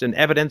well-researched and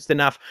evidenced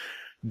enough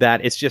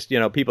that it's just,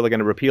 people are going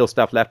to repeal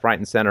stuff left, right,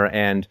 and center.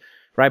 And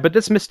right, but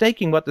that's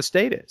mistaking what the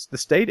state is. The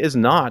state is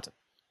not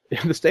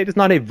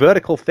a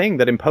vertical thing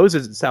that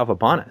imposes itself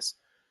upon us.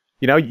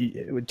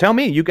 Tell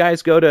me, you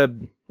guys go to,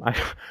 I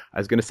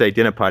was going to say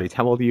dinner parties.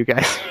 How old are you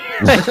guys?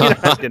 We're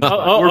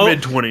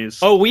mid-20s.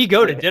 Oh, we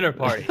go to dinner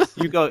parties.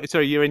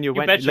 You're in your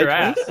you bet your late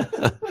ass.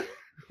 20s?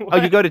 Oh,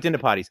 you go to dinner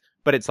parties,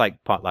 but it's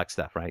like potluck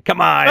stuff, right?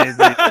 Come on. And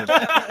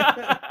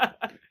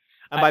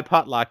by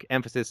potluck,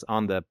 emphasis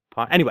on the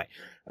pot. Anyway.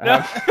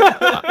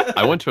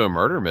 I went to a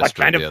murder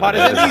mystery. What kind of pot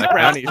is these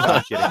brownies?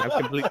 I'm kidding. I'm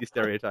completely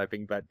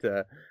stereotyping, but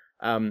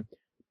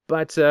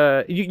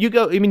you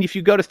go, if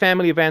you go to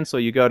family events or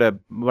you go to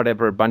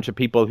whatever, a bunch of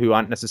people who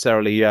aren't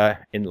necessarily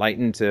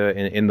enlightened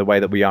in the way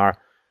that we are,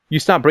 you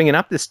start bringing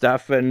up this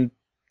stuff, and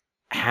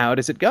how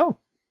does it go?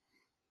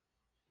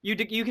 You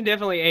can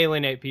definitely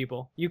alienate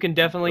people.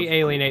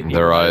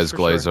 Their eyes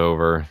glaze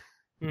over,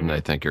 and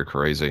they think you're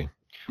crazy.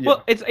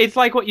 Well, it's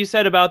like what you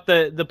said about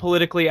the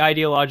politically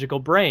ideological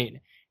brain.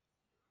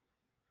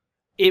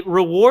 It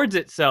rewards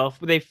itself.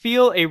 They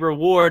feel a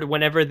reward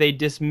whenever they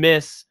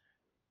dismiss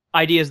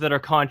ideas that are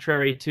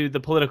contrary to the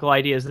political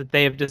ideas that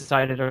they have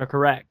decided are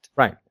correct.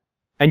 Right.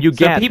 And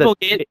people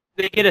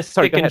get a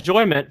sick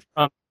enjoyment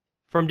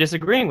from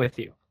disagreeing with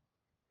you.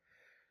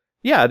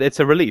 Yeah, it's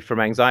a relief from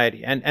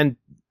anxiety. And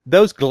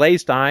those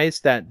glazed eyes,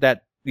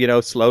 that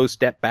slow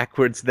step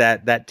backwards,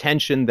 that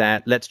tension,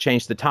 that let's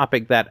change the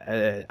topic,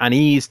 that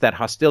unease, that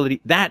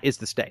hostility, that is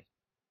the state.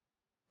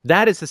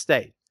 That is the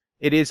state.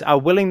 It is our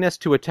willingness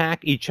to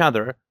attack each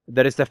other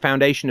that is the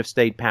foundation of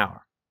state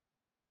power.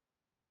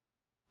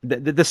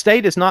 The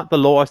state is not the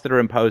laws that are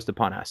imposed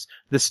upon us.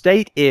 The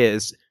state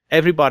is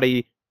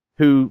everybody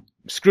who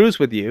screws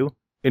with you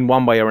in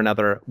one way or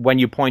another when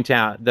you point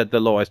out that the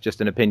law is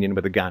just an opinion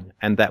with a gun,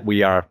 and that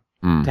we are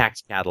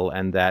tax cattle,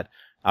 and that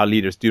our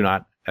leaders do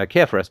not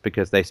care for us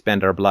because they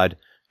spend our blood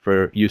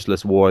for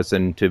useless wars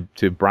and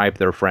to bribe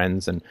their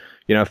friends. And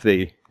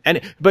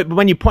but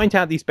when you point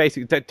out these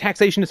basic,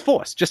 taxation is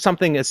force, just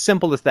something as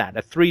simple as that,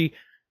 a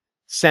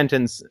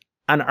 3-sentence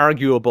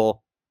unarguable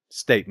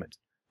statement.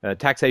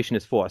 Taxation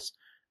is force.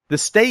 The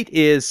state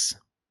is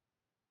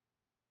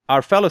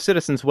our fellow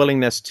citizens'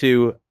 willingness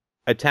to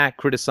attack,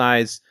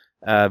 criticize,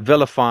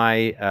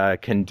 vilify,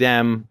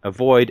 condemn,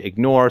 avoid,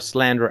 ignore,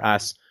 slander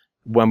us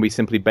when we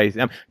simply base.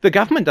 The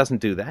government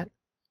doesn't do that.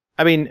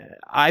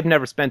 I've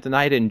never spent a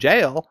night in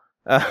jail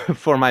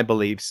for my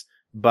beliefs,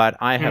 but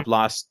I have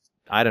lost,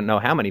 I don't know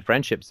how many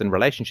friendships and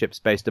relationships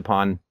based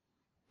upon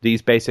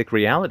these basic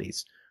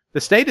realities.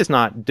 The state is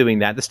not doing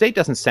that. The state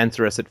doesn't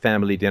censor us at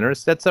family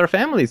dinners. That's our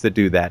families that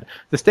do that.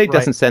 The state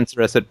doesn't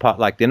censor us at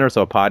potluck dinners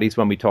or parties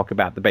when we talk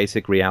about the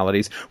basic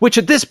realities, which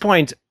at this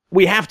point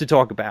we have to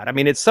talk about. I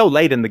mean, it's so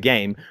late in the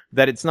game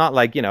that it's not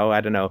like,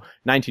 I don't know,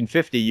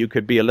 1950, you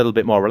could be a little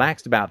bit more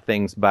relaxed about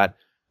things. But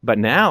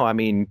now, I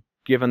mean,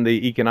 given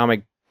the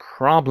economic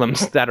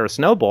problems that are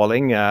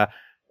snowballing,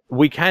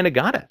 we kind of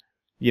got it.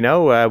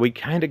 We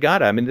kind of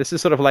got it. I mean, this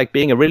is sort of like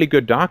being a really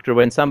good doctor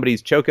when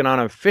somebody's choking on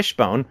a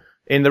fishbone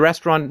in the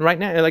restaurant right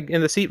now, like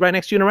in the seat right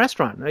next to you in a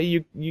restaurant.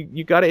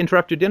 You got to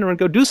interrupt your dinner and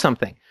go do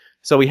something.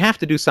 So we have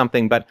to do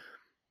something. But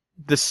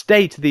the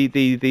state,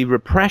 the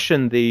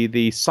repression,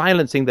 the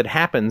silencing that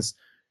happens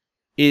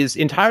is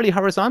entirely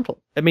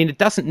horizontal. I mean, it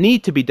doesn't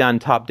need to be done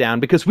top down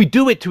because we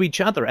do it to each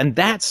other. And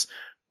that's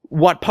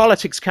what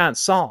politics can't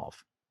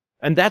solve.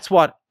 And that's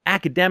what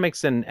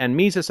academics and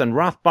Mises and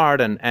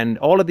Rothbard and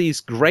all of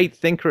these great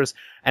thinkers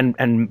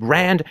and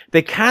Rand,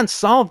 they can't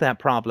solve that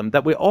problem,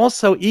 that we're all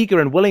so eager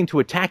and willing to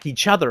attack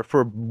each other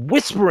for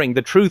whispering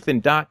the truth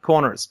in dark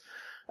corners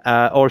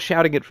or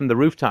shouting it from the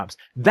rooftops.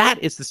 That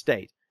is the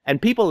state.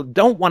 And people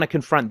don't want to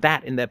confront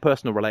that in their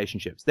personal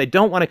relationships. They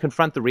don't want to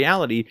confront the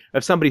reality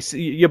of somebody,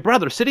 your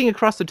brother, sitting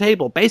across the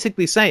table,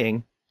 basically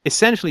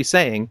essentially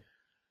saying,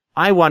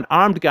 I want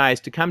armed guys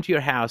to come to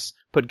your house,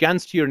 put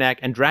guns to your neck,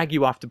 and drag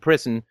you off to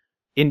prison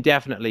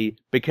indefinitely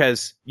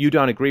because you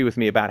don't agree with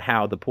me about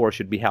how the poor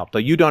should be helped,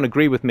 or you don't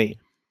agree with me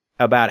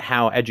about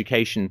how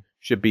education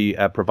should be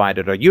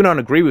provided, or you don't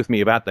agree with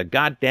me about the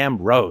goddamn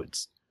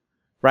roads,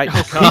 right?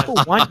 People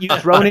want you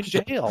thrown in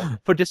jail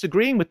for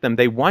disagreeing with them.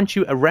 They want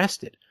you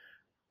arrested.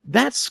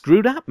 That's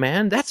screwed up,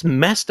 man. That's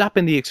messed up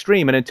in the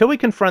extreme. And until we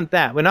confront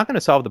that, we're not going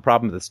to solve the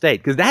problem of the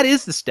state, because that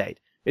is the state.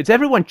 It's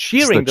everyone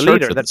cheering the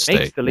leader that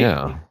makes the leader.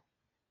 Yeah.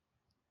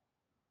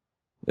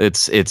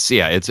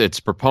 Its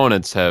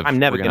proponents have I'm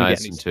never going to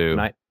get into.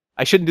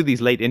 I shouldn't do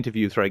these late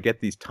interviews where I get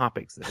these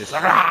topics. That is,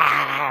 I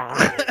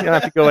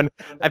have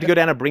to go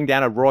down and bring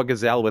down a raw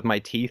gazelle with my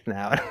teeth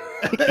now,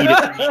 eat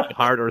it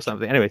hard or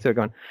something. Anyway, so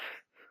go on.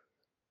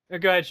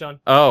 Go ahead, Sean.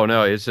 Oh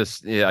no, it's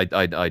just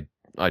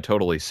I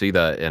totally see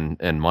that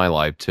in my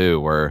life too,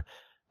 where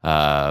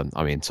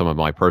I mean, some of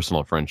my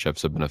personal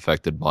friendships have been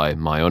affected by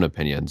my own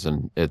opinions,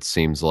 and it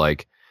seems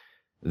like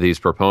these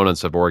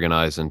proponents have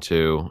organized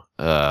into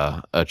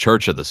a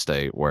church of the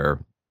state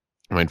where,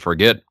 I mean,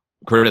 forget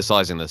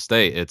criticizing the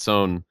state, its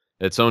own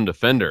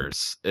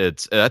defenders.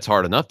 That's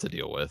hard enough to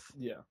deal with.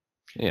 Yeah.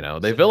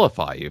 They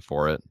vilify you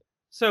for it.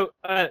 So,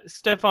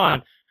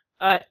 Stefan,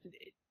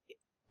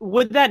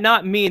 would that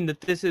not mean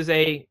that this is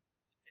an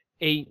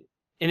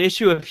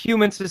issue of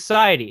human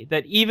society,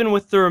 that even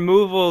with the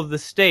removal of the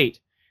state,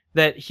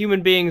 that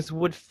human beings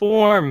would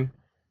form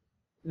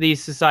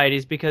these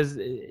societies, because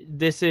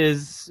this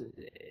is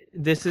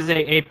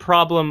a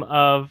problem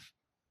of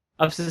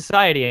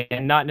society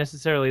and not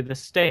necessarily the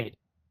state?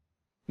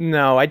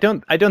 No, I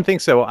don't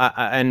think so.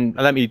 And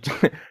let me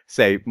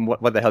say,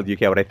 what the hell do you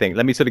care what I think?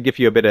 Let me sort of give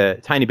you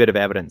a tiny bit of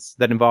evidence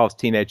that involves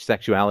teenage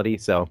sexuality.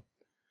 So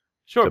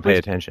pay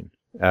attention.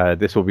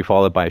 This will be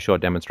followed by a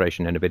short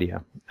demonstration and a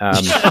video.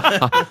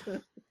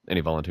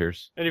 Any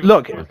volunteers?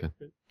 Look, okay.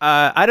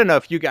 I don't know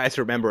if you guys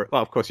remember.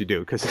 Well, of course you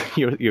do, because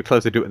you're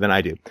closer to it than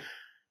I do.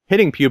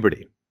 Hitting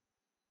puberty.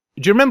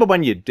 Do you remember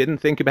when you didn't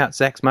think about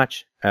sex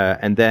much,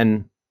 and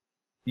then,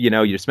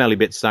 your smelly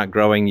bits start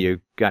growing,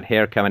 you got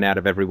hair coming out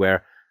of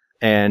everywhere,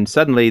 and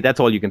suddenly that's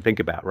all you can think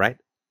about, right?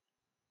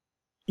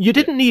 You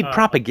didn't need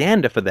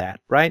propaganda for that,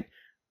 right?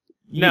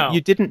 No.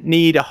 You didn't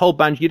need a whole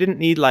bunch. You didn't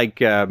need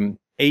 8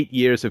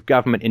 years of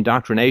government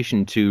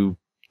indoctrination to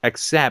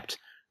accept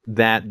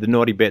that the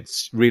naughty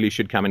bits really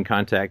should come in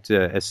contact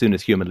as soon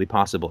as humanly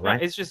possible,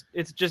 right? It's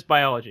just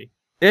biology.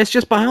 It's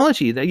just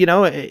biology.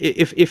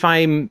 If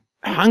I'm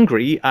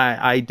hungry,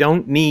 I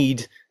don't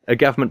need a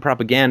government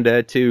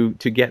propaganda to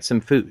get some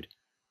food,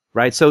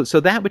 right? So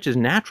that which is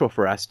natural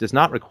for us does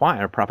not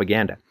require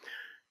propaganda.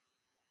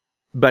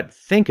 But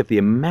think of the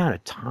amount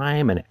of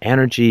time and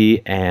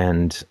energy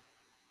and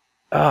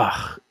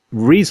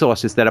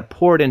resources that are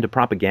poured into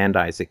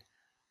propagandizing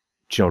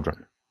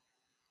children.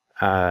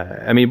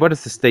 I mean, what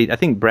is the state? I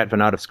think Brett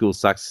Van Out of School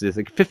Sucks is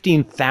like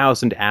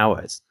 15,000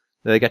 hours.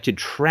 They got you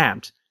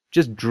trapped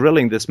just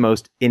drilling this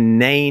most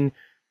inane,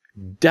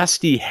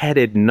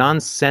 dusty-headed,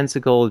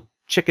 nonsensical,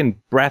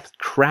 chicken-breathed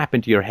crap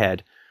into your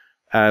head,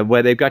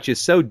 where they've got you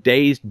so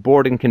dazed,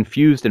 bored, and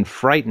confused and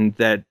frightened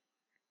that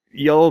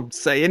you'll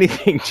say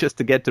anything just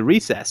to get to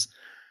recess.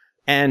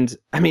 And,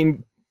 I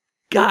mean,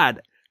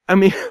 God,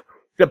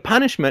 the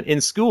punishment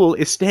in school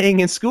is staying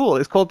in school.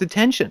 It's called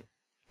detention.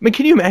 I mean,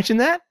 can you imagine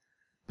that?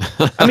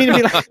 I mean,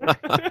 it'd be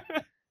like,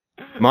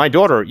 my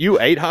daughter, you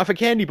ate half a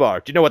candy bar.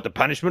 Do you know what the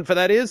punishment for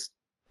that is?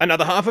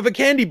 Another half of a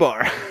candy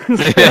bar.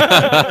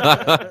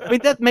 I mean,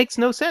 that makes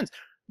no sense.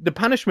 The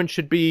punishment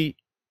should be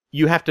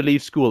you have to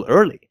leave school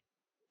early.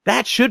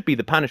 That should be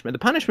the punishment. The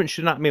punishment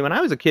should not, when I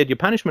was a kid, your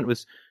punishment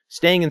was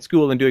staying in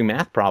school and doing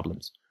math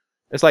problems.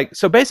 It's like,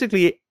 so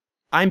basically,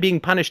 I'm being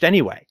punished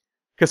anyway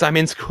because I'm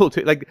in school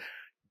too. Like,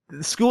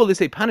 school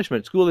is a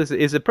punishment. School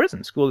is a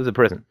prison. School is a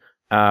prison.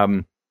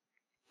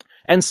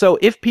 And so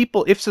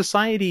if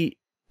society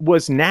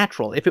was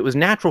natural, if it was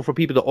natural for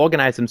people to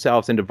organize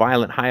themselves into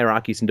violent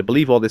hierarchies and to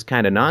believe all this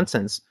kind of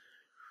nonsense,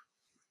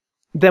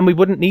 then we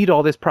wouldn't need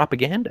all this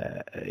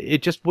propaganda.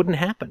 It just wouldn't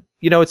happen.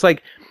 It's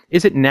like,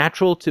 is it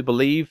natural to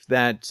believe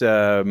that,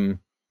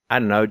 I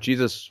don't know,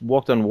 Jesus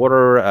walked on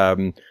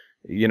water,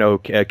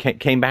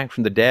 came back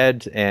from the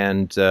dead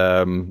and,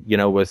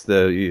 was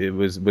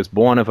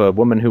born of a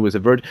woman who was a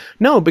virgin?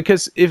 No,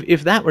 because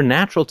if that were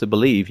natural to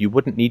believe, you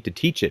wouldn't need to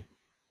teach it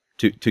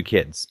to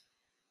kids.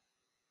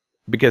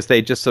 Because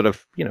they just sort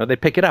of, they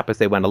pick it up as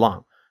they went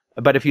along.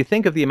 But if you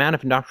think of the amount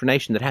of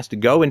indoctrination that has to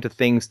go into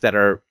things that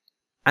are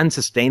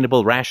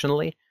unsustainable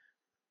rationally,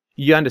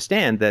 you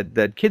understand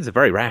that kids are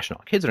very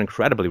rational. Kids are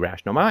incredibly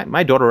rational.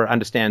 My daughter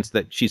understands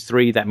that she's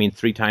 3. That means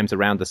 3 times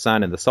around the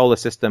sun and the solar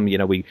system.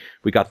 We've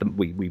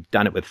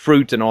done it with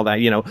fruit and all that.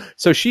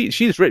 So she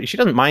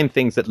doesn't mind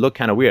things that look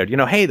kind of weird.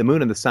 Hey, the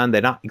moon and the sun,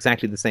 they're not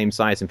exactly the same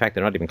size. In fact,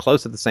 they're not even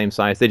close to the same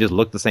size. They just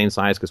look the same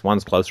size because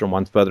one's closer and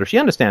one's further. She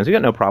understands. We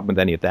got no problem with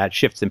any of that.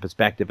 Shifts in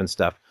perspective and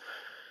stuff.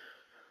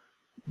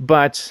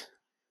 But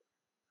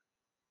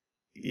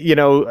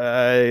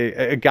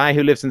a guy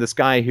who lives in the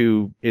sky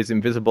who is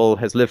invisible,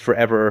 has lived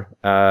forever,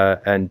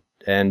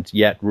 and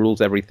yet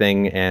rules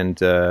everything and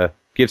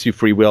gives you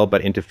free will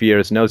but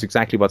interferes, knows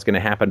exactly what's going to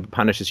happen,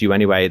 punishes you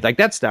anyway. Like,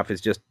 that stuff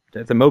is just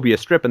the Mobius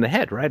strip in the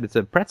head, right? It's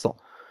a pretzel.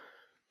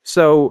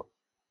 So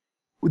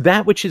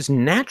that which is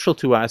natural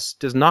to us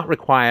does not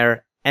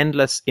require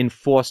endless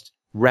enforced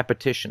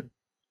repetition.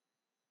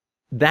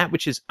 That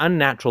which is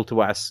unnatural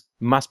to us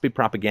must be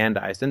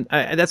propagandized. And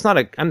that's not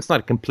a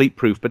complete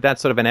proof, but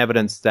that's sort of an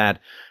evidence that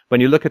when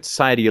you look at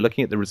society, you're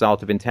looking at the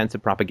result of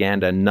intensive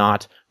propaganda,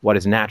 not what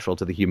is natural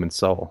to the human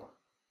soul.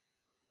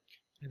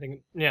 I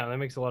think, yeah, that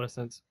makes a lot of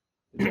sense.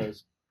 It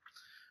does.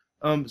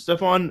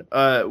 Stefan,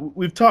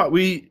 we talk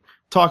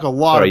a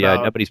lot Sorry,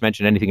 about... nobody's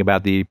mentioned anything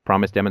about the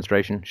promise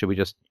demonstration. Should we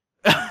just...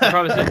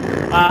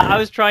 I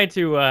was trying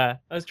to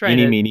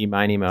Eeny, meeny,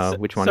 miny, mo.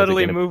 Which one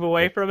subtly is it move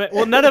away from it.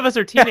 Well, none of us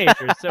are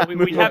teenagers, so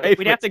we'd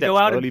have to go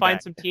out and find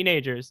back. some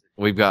teenagers.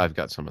 I've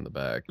got some in the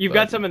back. You've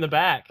got some in the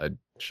back. I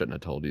shouldn't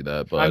have told you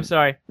that, but I'm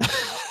sorry.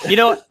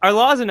 Our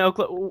laws in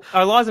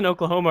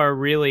Oklahoma are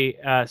really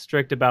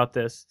strict about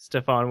this,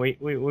 Stefan.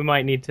 We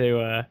might need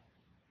to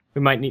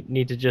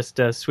need to just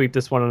sweep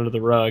this one under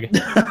the rug.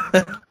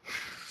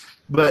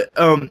 But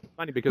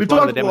funny because we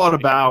talked a lot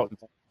about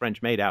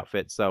French maid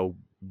outfits, so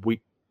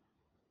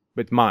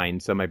it's mine,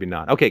 so maybe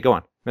not. Okay, go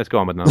on. Let's go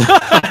on with another.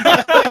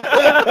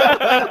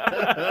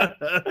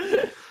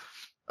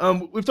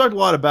 We've talked a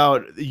lot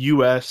about the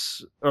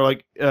U.S. or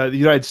the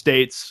United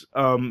States.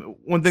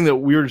 One thing that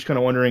we were just kind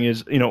of wondering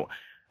is,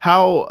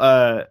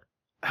 how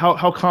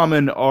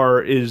common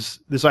is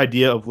this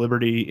idea of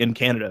liberty in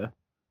Canada?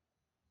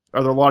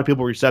 Are there a lot of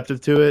people receptive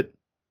to it?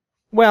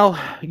 Well,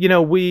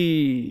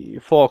 we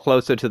fall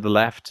closer to the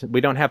left.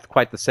 We don't have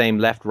quite the same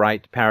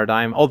left-right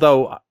paradigm,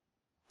 although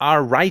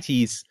our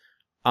righties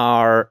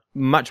are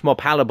much more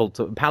palatable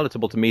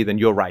to me than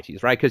your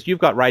righties, right? Because you've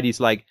got righties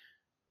like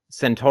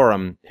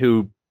Centaurum,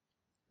 who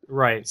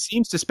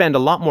seems to spend a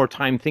lot more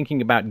time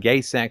thinking about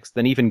gay sex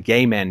than even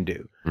gay men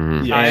do.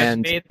 Mm-hmm. Yeah, I've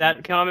made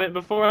that comment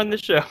before on the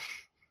show.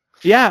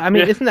 Yeah, I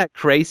mean, isn't that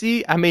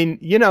crazy? I mean,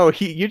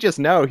 you just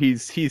know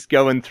he's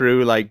going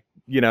through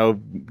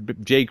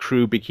J.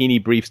 Crew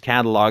bikini briefs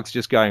catalogs,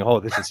 just going, oh,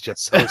 this is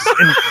just so sinful.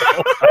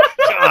 Oh my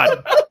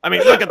God. I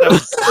mean, look at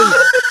those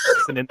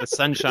and in the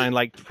sunshine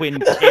like twin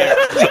tears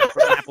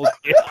from Apple's.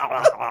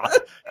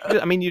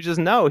 I mean, you just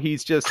know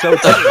he's just so.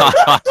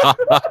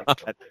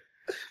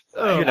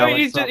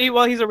 He's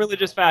a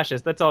religious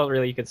fascist. That's all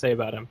really you could say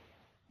about him.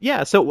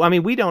 Yeah, so I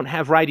mean, we don't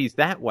have righties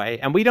that way,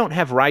 and we don't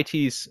have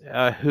righties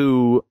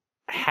who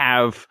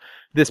have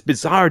this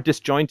bizarre,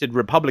 disjointed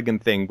Republican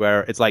thing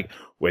where it's like,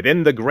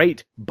 within the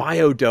great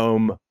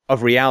biodome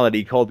of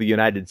reality called the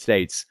United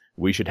States,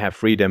 we should have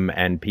freedom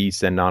and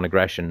peace and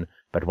non-aggression.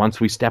 But once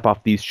we step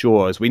off these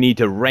shores, we need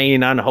to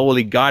rain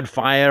unholy God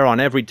fire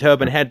on every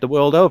turban head the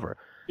world over.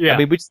 Yeah. I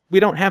mean, we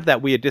don't have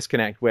that weird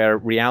disconnect where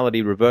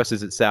reality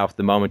reverses itself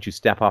the moment you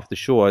step off the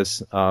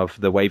shores of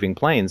the waving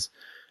plains.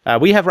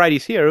 We have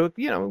righties here who,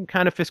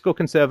 kind of fiscal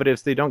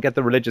conservatives. They don't get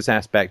the religious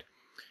aspect.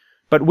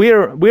 But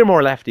we're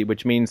more lefty,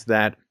 which means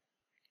that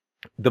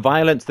the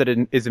violence that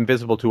is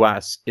invisible to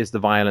us is the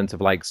violence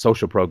of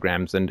social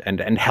programs and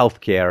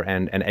healthcare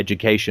and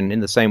education, in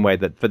the same way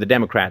that for the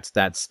Democrats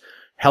that's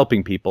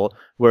helping people,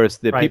 whereas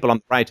the people on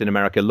the right in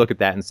America look at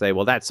that and say,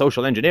 well, that's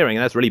social engineering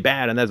and that's really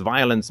bad and that's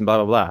violence and blah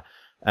blah blah.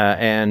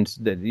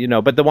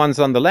 But the ones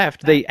on the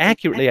left, they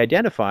accurately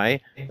identify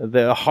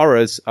the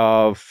horrors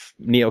of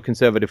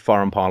neoconservative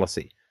foreign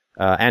policy.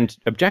 And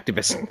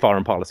objectivist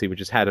foreign policy, which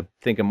has had, I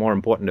think, a more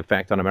important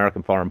effect on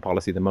American foreign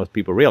policy than most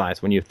people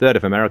realize. When a third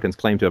of Americans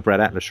claim to have read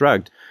Atlas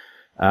Shrugged,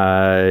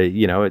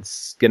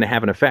 it's going to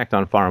have an effect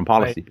on foreign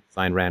policy.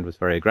 Right. Ayn Rand was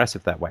very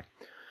aggressive that way.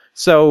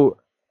 So,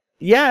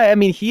 yeah, I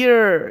mean,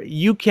 here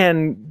you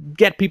can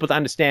get people to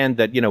understand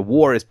that,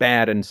 war is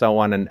bad and so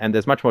on, and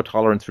there's much more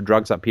tolerance for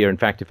drugs up here. In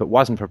fact, if it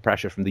wasn't for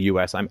pressure from the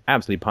U.S., I'm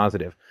absolutely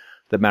positive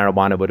that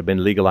marijuana would have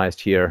been legalized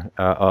here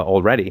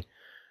already.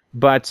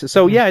 But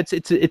so yeah,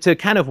 it's a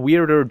kind of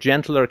weirder,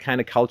 gentler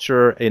kind of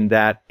culture in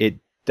that it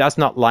does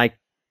not like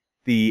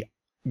the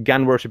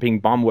gun worshipping,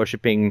 bomb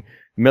worshipping,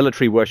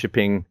 military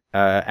worshipping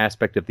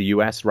aspect of the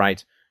U.S.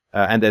 right,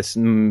 and there's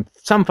some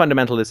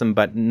fundamentalism,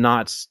 but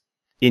not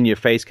in your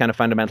face kind of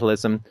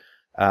fundamentalism.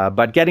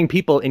 But getting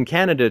people in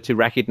Canada to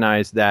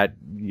recognize that,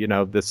 you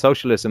know, the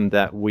socialism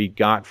that we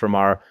got from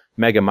our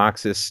mega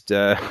Marxist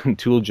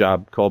tool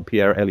job called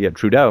Pierre Elliott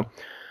Trudeau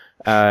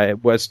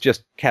was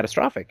just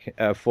catastrophic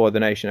for the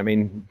nation. I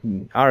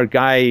mean, our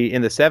guy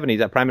in the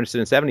 70s, our prime minister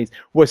in the 70s,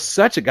 was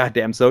such a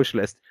goddamn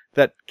socialist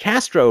that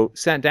Castro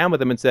sat down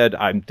with him and said,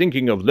 I'm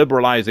thinking of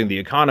liberalizing the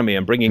economy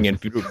and bringing in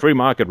free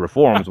market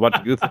reforms.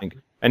 What do you think?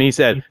 And he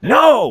said,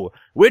 no,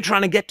 we're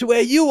trying to get to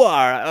where you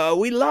are.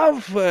 We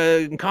love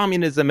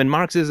communism and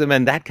Marxism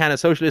and that kind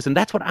of socialism.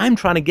 That's what I'm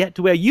trying to get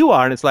to where you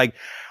are. And it's like,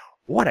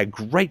 what a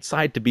great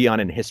side to be on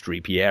in history,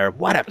 Pierre.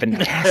 What a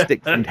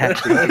fantastic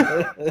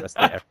that's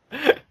there.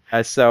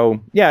 So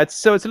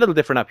it's a little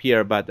different up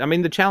here, but I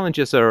mean the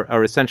challenges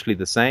are essentially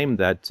the same.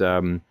 That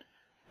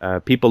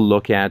people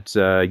look at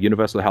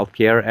universal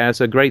healthcare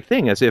as a great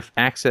thing, as if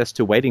access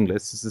to waiting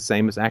lists is the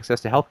same as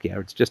access to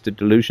healthcare. It's just a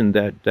delusion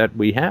that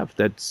we have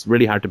that's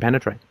really hard to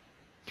penetrate.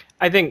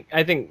 I think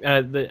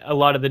a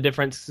lot of the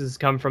differences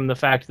come from the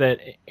fact that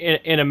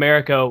in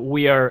America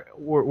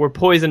we're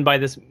poisoned by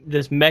this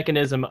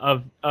mechanism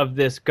of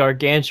this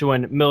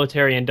gargantuan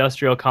military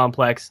industrial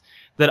complex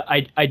that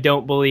I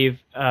don't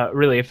believe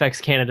really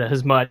affects Canada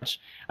as much.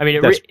 I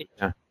mean,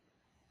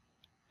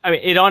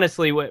 it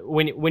honestly,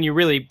 when you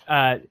really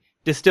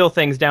distill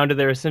things down to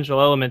their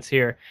essential elements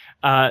here,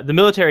 the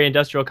military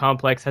industrial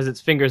complex has its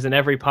fingers in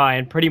every pie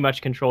and pretty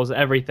much controls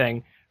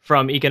everything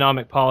from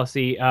economic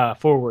policy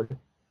forward.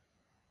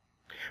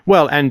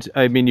 Well, and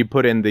I mean, you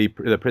put in the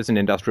prison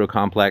industrial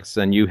complex,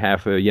 and you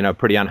have a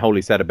pretty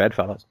unholy set of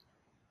bedfellows.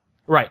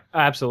 Right.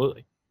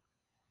 Absolutely.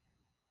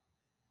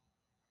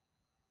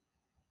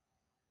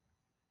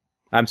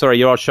 I'm sorry,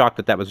 you're all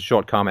shocked that was a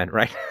short comment,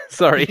 right?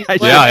 Sorry.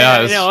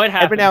 Yeah. No, it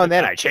happens. Every now and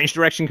then I change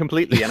direction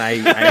completely, and I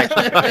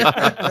actually...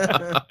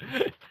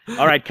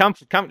 All right,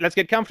 let's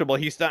get comfortable.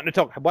 He's starting to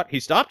talk. What? He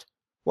stopped?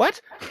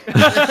 What?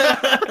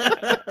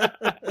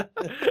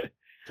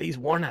 Please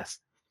warn us.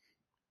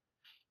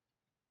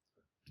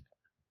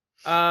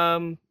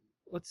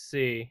 Let's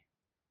see.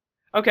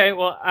 Okay,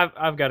 well,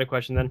 I've got a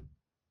question then.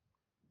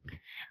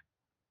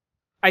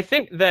 I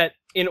think that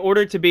in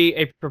order to be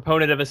a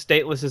proponent of a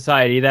stateless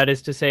society, that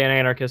is to say an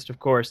anarchist, of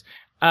course,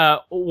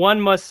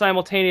 one must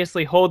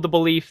simultaneously hold the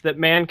belief that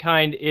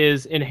mankind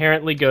is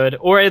inherently good,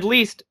 or at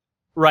least,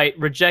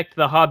 reject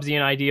the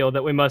Hobbesian ideal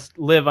that we must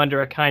live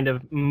under a kind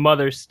of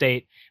mother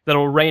state that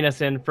will rein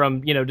us in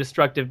from,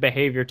 destructive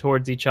behavior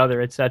towards each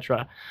other,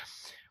 etc.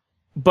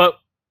 But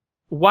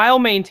while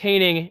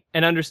maintaining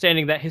an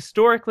understanding that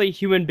historically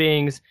human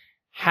beings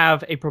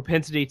have a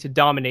propensity to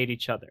dominate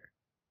each other,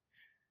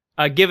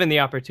 given the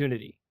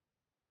opportunity.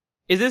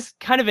 Is this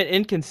kind of an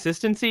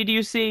inconsistency, do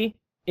you see,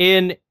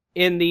 in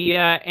the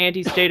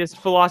anti-statist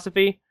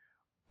philosophy?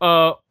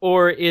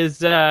 Or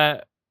is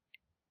is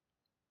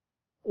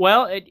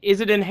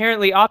it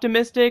inherently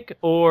optimistic,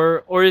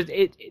 or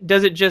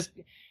does it just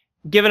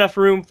give enough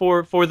room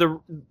for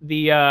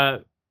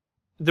the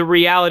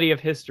reality of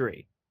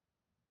history?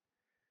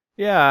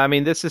 Yeah, I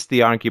mean, this is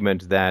the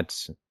argument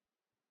that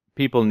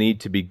people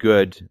need to be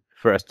good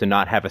for us to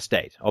not have a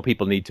state, or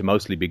people need to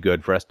mostly be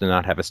good for us to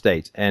not have a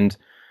state. And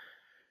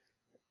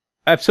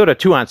I have sort of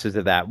two answers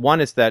to that.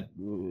 One is that,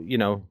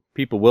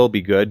 people will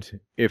be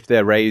good if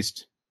they're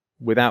raised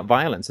without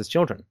violence as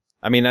children.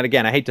 I mean, and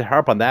again, I hate to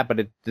harp on that, but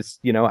it just,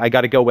 I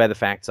got to go where the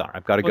facts are.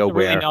 I've got to go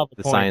where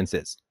the science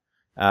is.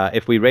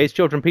 If we raise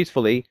children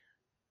peacefully,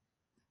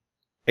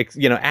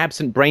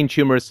 absent brain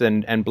tumors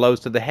and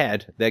blows to the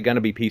head, they're going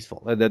to be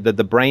peaceful.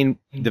 The brain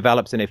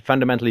develops in a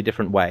fundamentally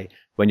different way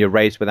when you're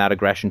raised without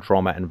aggression,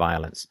 trauma, and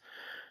violence.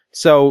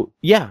 So,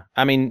 yeah,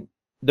 I mean,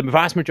 the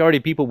vast majority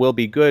of people will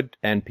be good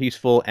and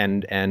peaceful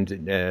and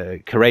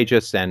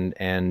courageous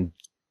and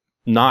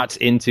not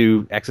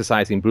into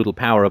exercising brutal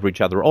power over each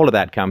other. All of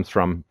that comes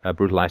from a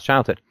brutalized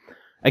childhood.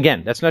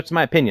 Again, that's not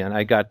my opinion.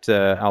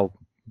 I'll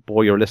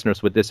bore your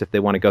listeners with this if they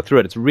want to go through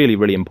it. It's really,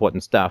 really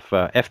important stuff.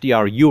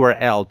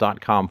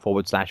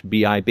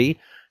 FDRURL.com/BIB.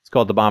 It's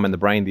called The Bomb in the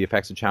Brain, the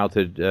effects of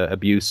childhood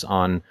abuse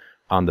on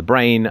the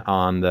brain,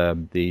 on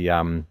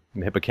the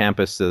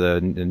hippocampus,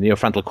 the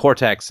neofrontal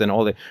cortex, and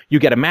all that. You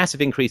get a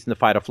massive increase in the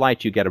fight or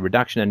flight. You get a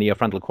reduction in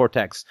neofrontal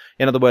cortex.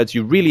 In other words,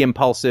 you're really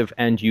impulsive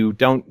and you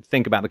don't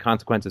think about the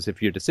consequences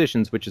of your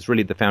decisions, which is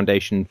really the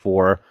foundation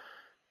for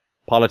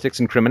politics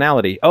and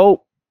criminality.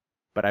 Oh,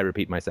 but I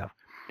repeat myself.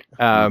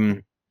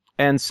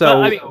 And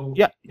so,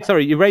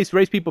 you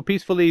raise people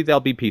peacefully, they'll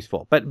be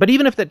peaceful. But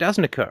even if that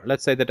doesn't occur,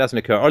 let's say that doesn't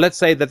occur, or let's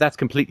say that that's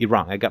completely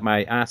wrong. I got my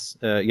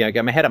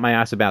head up my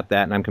ass about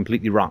that, and I'm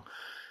completely wrong.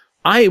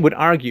 I would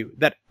argue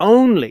that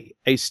only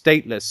a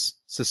stateless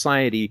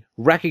society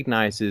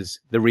recognizes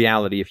the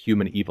reality of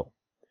human evil.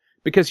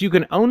 Because you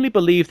can only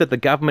believe that the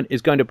government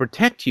is going to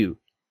protect you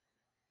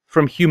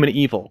from human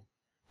evil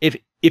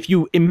if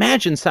you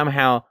imagine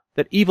somehow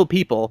that evil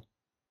people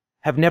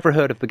have never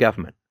heard of the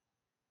government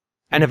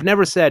and have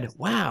never said,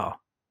 wow,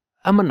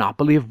 a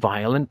monopoly of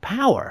violent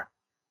power.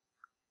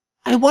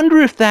 I wonder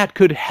if that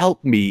could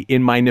help me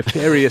in my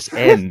nefarious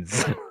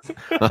ends.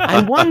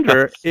 I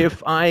wonder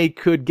if I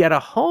could get a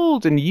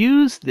hold and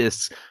use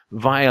this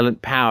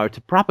violent power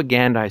to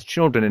propagandize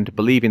children into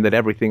believing that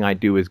everything I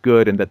do is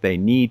good and that they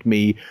need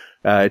me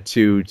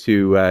to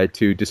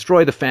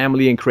destroy the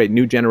family and create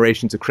new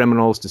generations of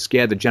criminals, to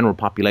scare the general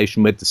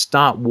population with, to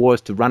start wars,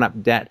 to run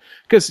up debt.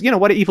 Because, you know,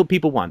 what do evil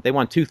people want? They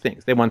want two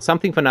things. They want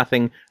something for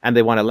nothing, and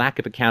they want a lack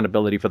of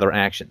accountability for their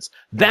actions.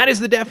 That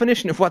is the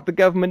definition of what the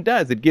government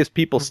does. It gives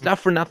people stuff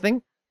for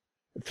nothing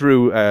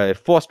through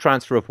forced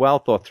transfer of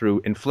wealth or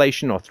through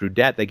inflation or through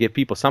debt. They give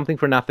people something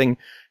for nothing,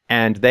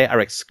 and they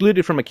are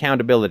excluded from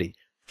accountability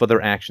for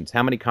their actions.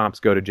 How many cops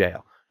go to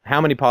jail? How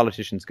many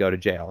politicians go to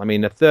jail? I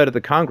mean, a third of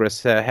the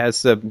Congress has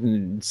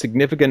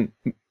significant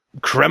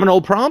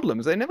criminal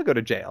problems. They never go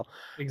to jail.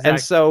 Exactly. And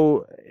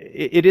so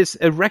it is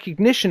a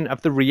recognition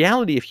of the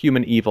reality of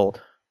human evil.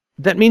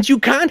 That means you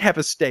can't have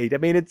a state. I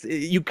mean,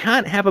 you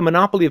can't have a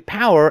monopoly of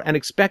power and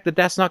expect that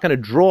that's not going to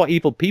draw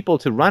evil people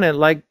to run it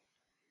like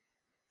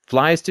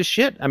flies to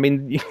shit. I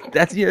mean,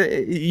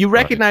 you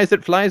recognize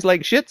that flies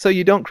like shit, so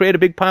you don't create a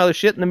big pile of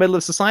shit in the middle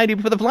of society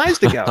for the flies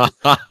to go.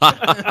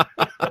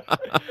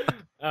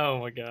 Oh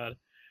my God.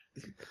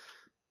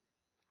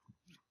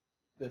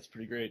 That's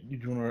pretty great.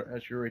 Did you want to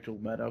ask your Rachel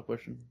Maddow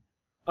question?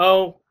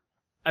 Oh,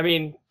 I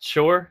mean,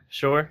 sure.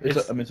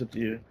 It's up to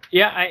you.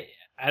 Yeah,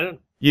 I don't.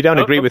 You don't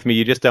agree with me.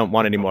 You just don't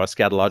want any more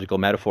scatological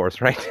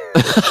metaphors, right?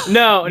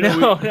 No.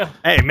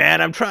 Hey,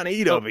 man, I'm trying to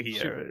eat over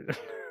here.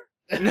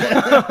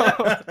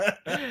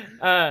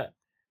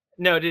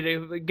 No,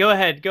 dude. Go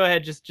ahead.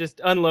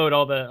 Just unload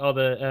all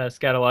the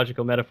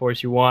scatological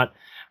metaphors you want.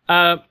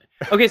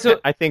 Okay, so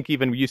I think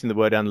even using the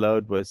word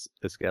unload was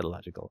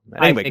scatological.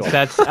 Anyway,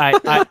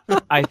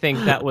 I think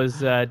that was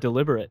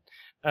deliberate.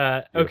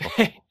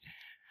 Okay.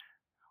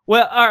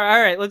 Well, all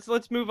right.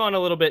 Let's move on a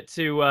little bit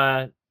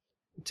to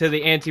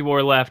the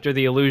anti-war left, or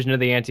the illusion of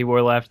the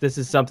anti-war left. This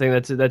is something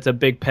that's a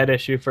big pet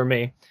issue for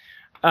me.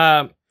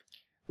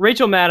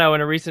 Rachel Maddow,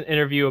 in a recent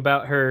interview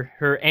about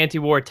her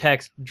anti-war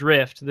text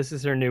Drift, this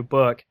is her new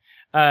book,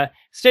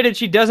 stated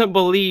she doesn't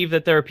believe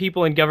that there are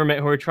people in government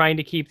who are trying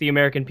to keep the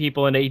American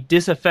people in a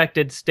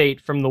disaffected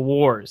state from the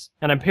wars.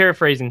 And I'm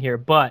paraphrasing here,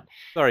 but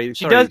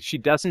she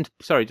doesn't.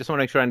 Sorry, just want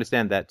to make sure I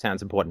understand that.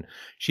 Sounds important.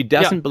 She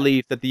doesn't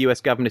believe that the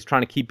U.S. government is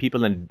trying to keep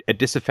people in a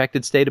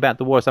disaffected state about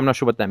the wars. I'm not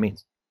sure what that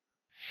means.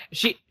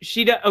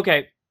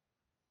 Okay.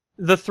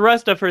 The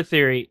thrust of her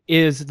theory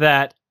is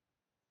that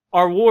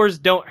our wars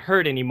don't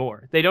hurt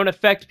anymore. They don't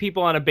affect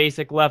people on a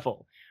basic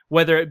level,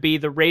 whether it be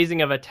the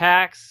raising of a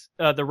tax,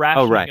 the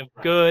rationing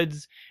of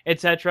goods,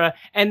 etc.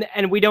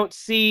 And we don't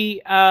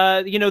see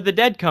the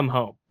dead come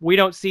home. We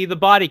don't see the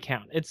body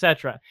count,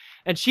 etc.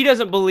 And she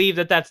doesn't believe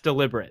that that's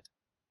deliberate.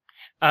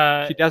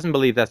 She doesn't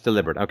believe that's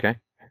deliberate. Okay.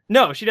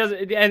 No, she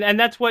doesn't, and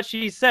that's what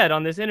she said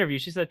on this interview.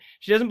 She said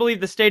she doesn't believe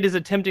the state is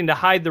attempting to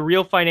hide the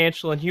real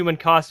financial and human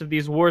cost of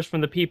these wars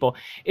from the people.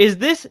 Is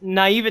this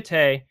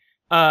naivete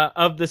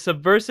of the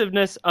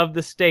subversiveness of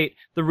the state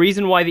the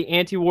reason why the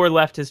anti-war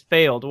left has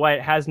failed, why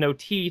it has no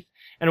teeth,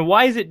 and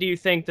why is it, do you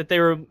think, that they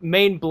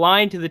remain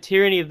blind to the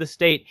tyranny of the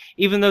state,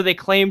 even though they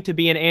claim to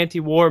be an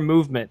anti-war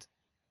movement?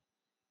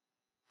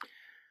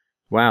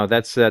 Wow,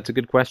 that's a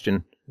good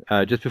question.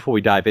 Just before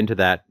we dive into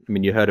that, I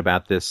mean, you heard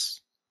about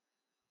this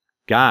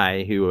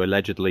guy who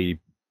allegedly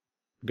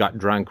got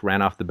drunk,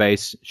 ran off the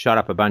base, shot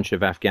up a bunch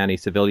of Afghani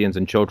civilians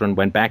and children,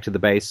 went back to the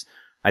base,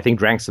 I think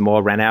drank some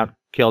more, ran out,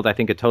 killed, I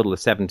think, a total of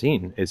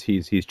 17 is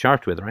he's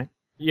charged with, right?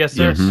 Yes,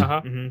 sir. Mm-hmm.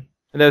 Uh-huh. Mm-hmm.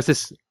 And there was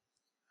this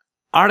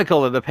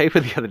article in the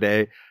paper the other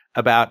day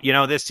about,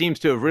 this seems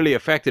to have really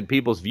affected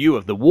people's view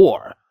of the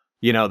war.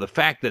 The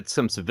fact that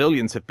some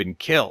civilians have been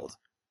killed.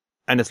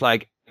 And it's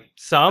like,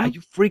 are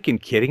you freaking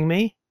kidding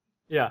me?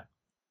 Yeah.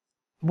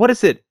 What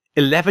is it,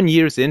 11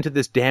 years into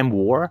this damn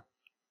war?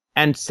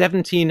 And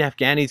 17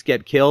 Afghanis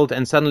get killed,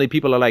 and suddenly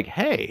people are like,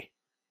 hey,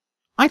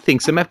 I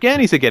think some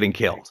Afghanis are getting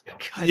killed.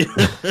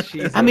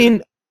 I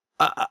mean,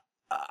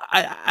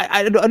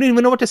 I don't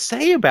even know what to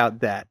say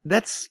about that.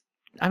 That's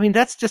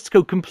just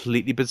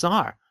completely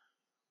bizarre.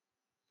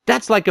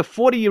 That's like a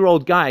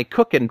 40-year-old guy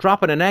cooking,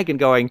 dropping an egg and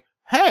going,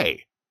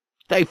 hey,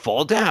 they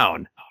fall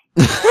down.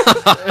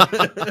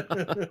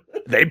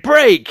 They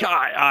break.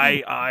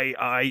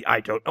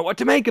 I don't know what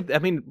to make of it. I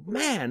mean,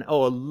 man,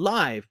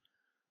 alive.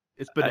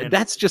 It's bananas.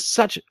 That's just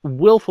such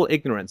willful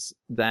ignorance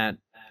that,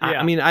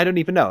 I mean, I don't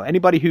even know.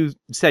 Anybody who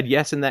said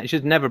yes in that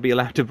should never be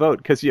allowed to vote,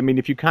 because, I mean,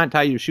 if you can't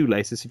tie your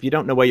shoelaces, if you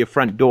don't know where your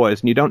front door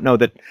is, and you don't know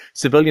that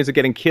civilians are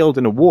getting killed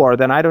in a war,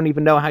 then I don't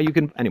even know how you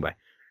can... Anyway.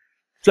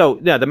 So,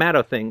 yeah, the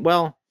Maddow thing.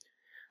 Well,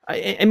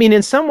 I mean,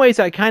 in some ways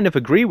I kind of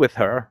agree with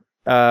her,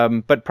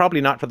 but probably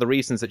not for the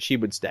reasons that she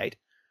would state.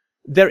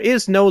 There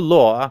is no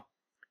law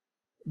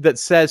that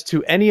says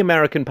to any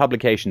American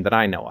publication that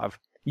I know of,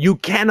 you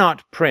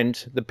cannot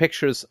print the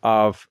pictures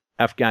of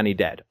Afghani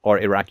dead or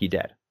Iraqi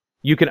dead.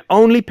 You can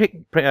only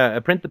print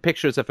the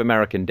pictures of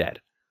American dead.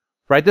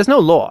 right? There's no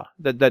law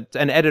that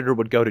an editor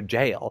would go to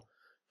jail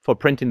for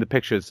printing the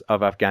pictures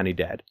of Afghani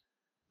dead.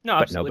 No,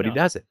 but absolutely nobody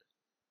not. does it.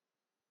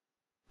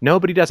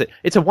 Nobody does it.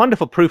 It's a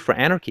wonderful proof for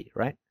anarchy,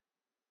 right?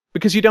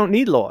 Because you don't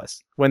need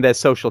laws when there's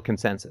social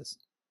consensus.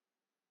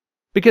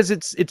 Because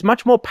it's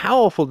much more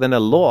powerful than a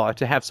law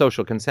to have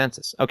social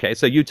consensus. Okay,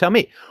 so you tell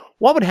me,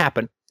 what would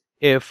happen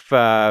if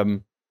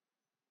Time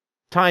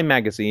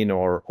magazine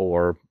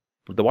or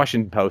the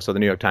Washington Post or the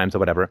New York Times or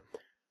whatever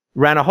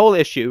ran a whole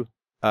issue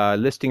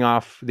listing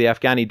off the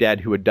Afghani dead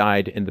who had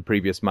died in the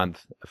previous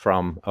month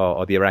from,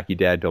 or the Iraqi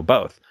dead, or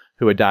both,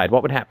 who had died?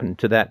 What would happen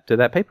to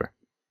that paper?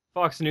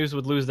 Fox News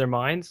would lose their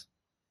minds.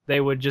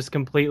 They would just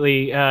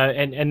completely,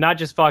 and not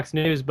just Fox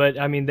News, but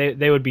I mean,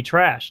 they would be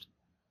trashed.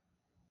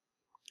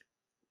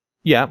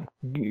 Yeah,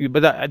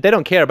 but they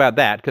don't care about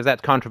that because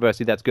that's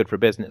controversy. That's good for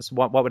business.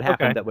 What would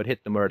happen that would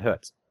hit them where it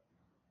hurts?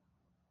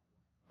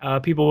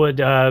 People would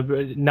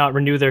not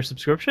renew their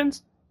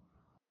subscriptions?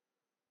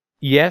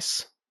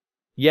 Yes,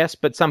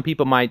 but some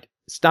people might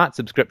start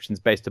subscriptions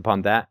based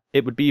upon that.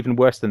 It would be even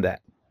worse than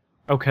that.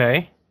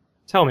 Okay.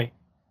 Tell me.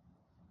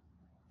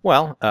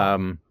 Well,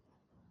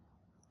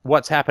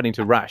 what's happening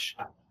to Rush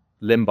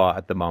Limbaugh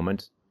at the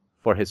moment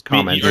for his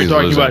comments? You're He's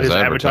talking losing about his his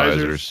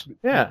advertisers?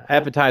 Yeah,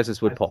 advertisers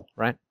would pull,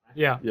 right?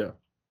 Yeah. Yeah.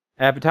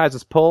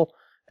 Advertisers pull,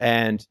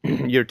 and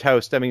you're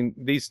toast. I mean,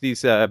 these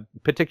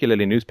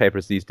particularly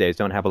newspapers these days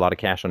don't have a lot of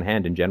cash on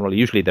hand in general.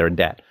 Usually they're in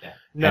debt.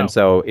 No. And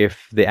so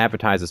if the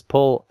advertisers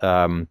pull,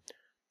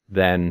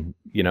 then,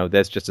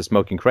 there's just a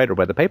smoking crater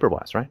where the paper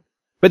was, right?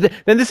 But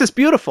then this is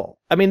beautiful.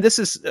 I mean, this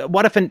is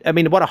what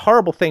a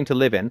horrible thing to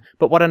live in,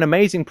 but what an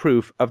amazing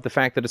proof of the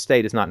fact that a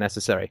state is not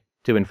necessary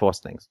to enforce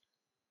things.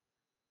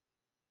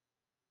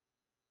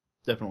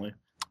 Definitely.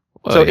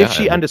 Well, So yeah, if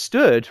she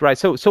understood, right?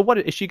 So what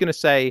is she going to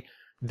say?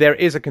 There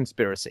is a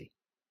conspiracy.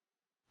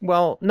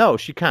 Well, no,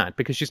 she can't,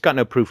 because she's got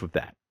no proof of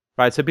that,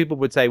 right? So people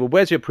would say, well,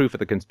 where's your proof of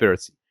the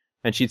conspiracy?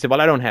 And she'd say,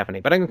 well, I don't have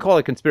any, but I can call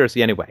it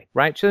conspiracy anyway,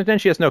 right? So then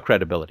she has no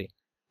credibility.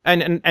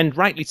 And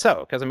rightly so,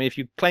 because, I mean, if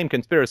you claim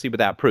conspiracy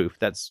without proof,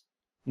 that's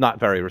not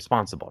very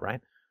responsible,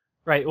 right?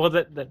 Right. Well,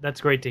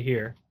 that's great to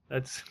hear.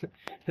 That's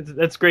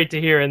great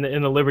to hear in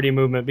the liberty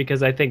movement,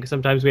 because I think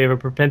sometimes we have a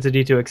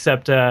propensity to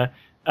accept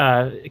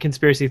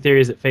conspiracy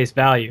theories at face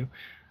value.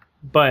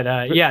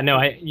 But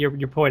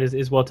your point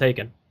is well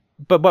taken.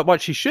 But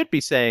what she should be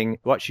saying,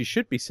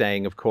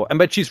 of course,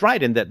 but she's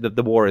right in that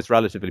the war is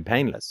relatively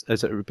painless.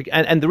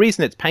 And the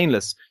reason it's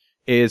painless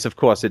is, of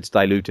course, it's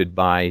diluted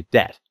by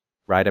debt,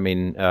 right? I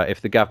mean,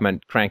 if the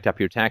government cranked up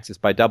your taxes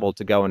by double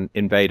to go and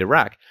invade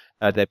Iraq,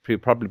 there'd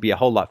probably be a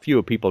whole lot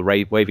fewer people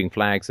waving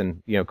flags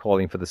and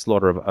calling for the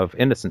slaughter of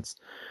innocents.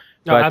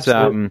 No, But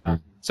absolutely.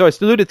 so it's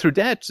diluted through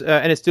debt,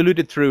 and it's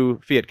diluted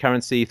through fiat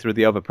currency, through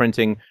the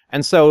overprinting.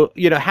 And so,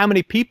 how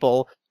many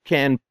people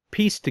can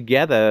piece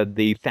together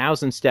the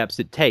 1,000 steps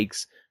it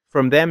takes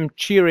from them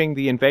cheering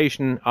the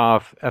invasion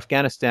of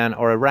Afghanistan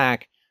or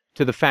Iraq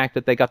to the fact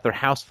that they got their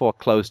house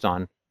foreclosed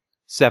on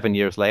 7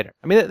 years later?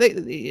 I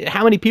mean,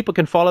 how many people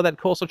can follow that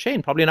causal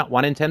chain? Probably not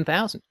 1 in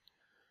 10,000.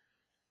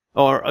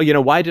 Or,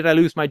 why did I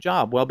lose my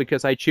job? Well,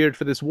 because I cheered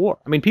for this war.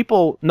 I mean,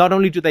 people, not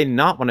only do they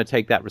not want to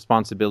take that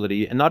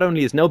responsibility, and not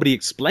only is nobody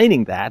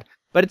explaining that,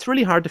 but it's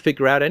really hard to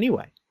figure out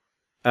anyway.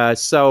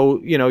 So,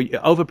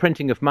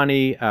 overprinting of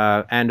money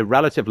and a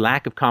relative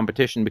lack of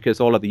competition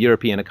because all of the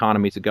European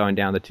economies are going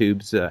down the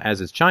tubes,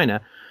 as is China.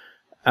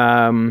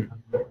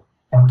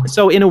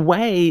 So in a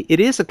way, it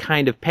is a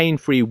kind of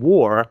pain-free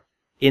war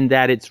in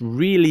that it's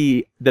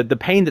really, the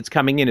pain that's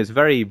coming in is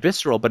very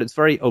visceral, but it's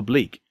very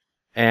oblique.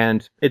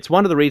 And it's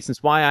one of the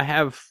reasons why I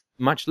have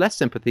much less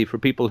sympathy for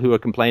people who are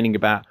complaining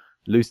about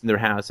losing their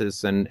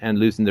houses and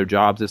losing their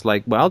jobs. It's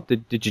like, well,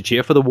 did you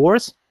cheer for the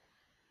wars?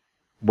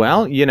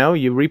 Well,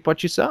 you reap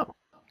what you sow.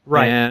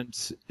 Right.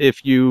 And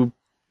if you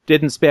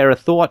didn't spare a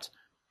thought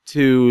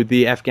to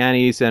the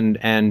Afghanis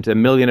and a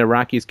million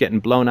Iraqis getting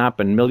blown up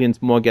and millions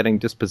more getting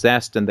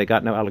dispossessed, and they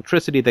got no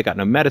electricity, they got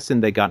no medicine,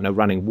 they got no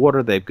running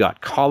water, they've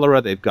got cholera,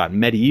 they've got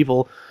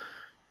medieval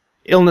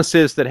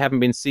illnesses that haven't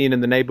been seen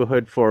in the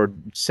neighborhood for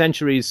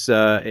centuries.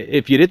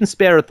 If you didn't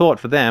spare a thought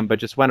for them, but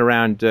just went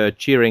around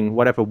cheering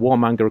whatever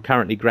warmonger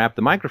currently grabbed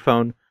the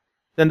microphone,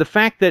 then the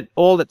fact that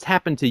all that's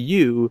happened to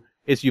you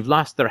is you've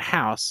lost their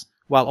house,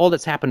 while all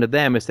that's happened to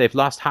them is they've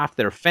lost half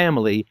their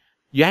family,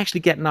 you're actually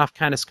getting off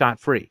kind of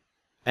scot-free.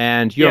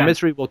 And your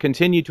misery will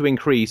continue to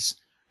increase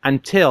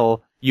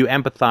until you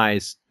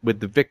empathize with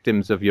the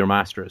victims of your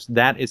masters.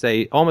 That is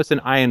almost an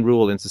iron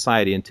rule in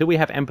society. Until we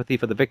have empathy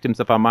for the victims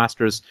of our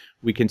masters,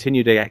 we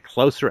continue to get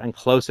closer and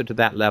closer to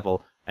that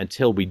level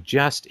until we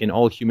just, in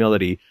all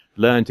humility,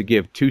 learn to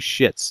give two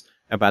shits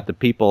about the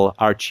people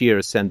our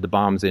cheers send the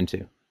bombs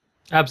into.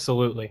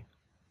 Absolutely.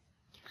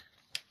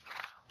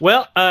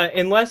 Well,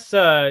 unless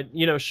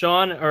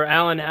Sean or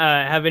Alan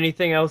have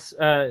anything else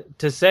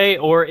to say,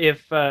 or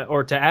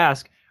to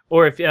ask,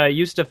 or if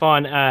you,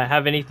 Stefan,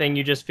 have anything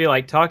you just feel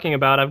like talking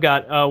about, I've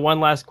got one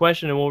last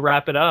question and we'll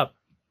wrap it up.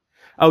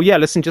 Oh yeah,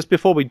 listen. Just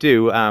before we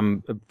do,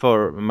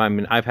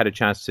 I've had a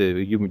chance to.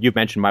 You've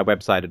mentioned my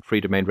website at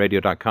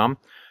freedomainradio.com.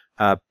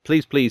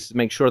 please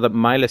make sure that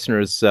my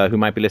listeners who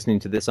might be listening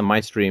to this on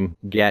my stream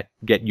get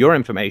your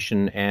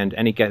information and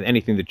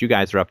anything that you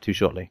guys are up to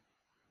shortly.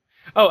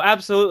 Oh,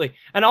 absolutely.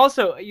 And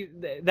also,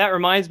 that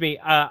reminds me,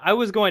 I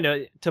was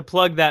going to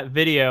plug that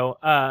video,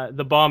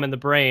 The Bomb in the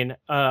Brain,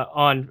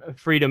 on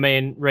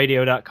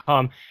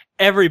freedomainradio.com.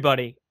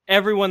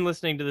 Everyone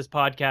listening to this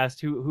podcast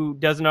who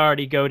doesn't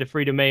already go to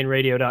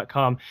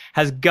freedomainradio.com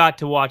has got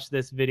to watch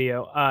this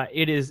video.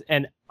 It is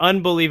an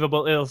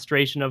unbelievable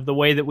illustration of the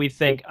way that we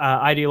think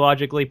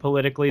ideologically,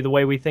 politically, the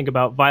way we think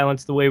about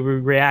violence, the way we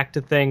react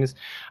to things.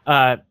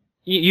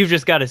 You've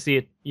just got to see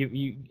it.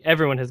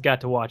 Everyone has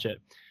got to watch it.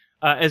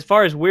 As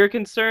far as we're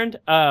concerned,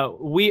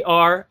 we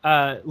are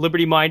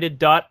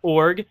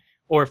libertyminded.org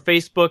or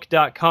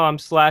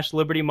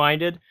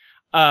facebook.com/libertyminded.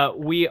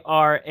 We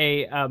are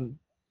a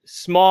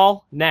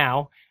small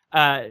now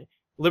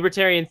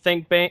libertarian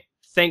think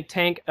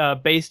tank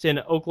based in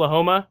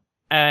Oklahoma,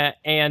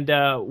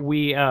 and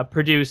we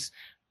produce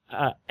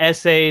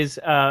essays,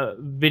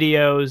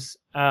 videos,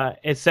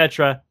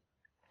 etc.,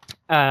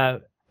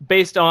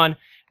 based on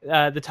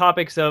the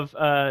topics of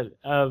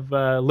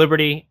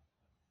liberty.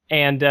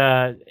 And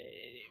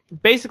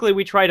basically,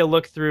 we try to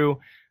look through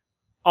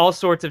all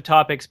sorts of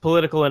topics,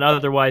 political and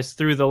otherwise,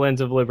 through the lens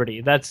of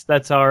liberty. That's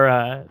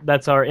our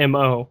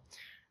MO.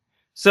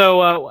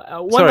 So,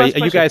 sorry,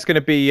 are you guys going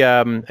to be?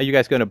 Are you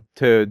guys going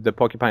to the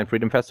Porcupine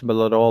Freedom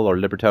Festival at all, or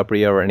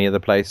Libertopia, or any other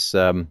place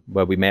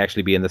where we may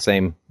actually be in the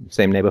same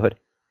neighborhood?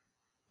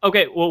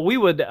 Okay, well, we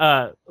would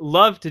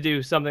love to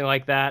do something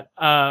like that.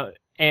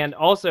 And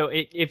also,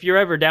 if you're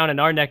ever down in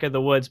our neck of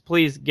the woods,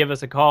 please give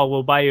us a call.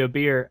 We'll buy you a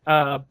beer.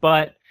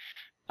 But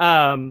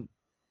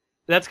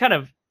that's kind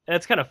of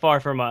far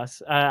from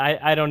us.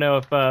 I don't know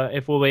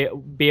if we'll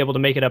be able to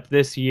make it up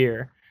this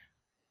year.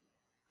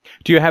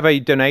 Do you have a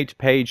donate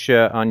page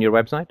on your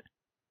website?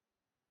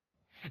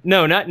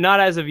 No,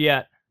 not as of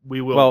yet. We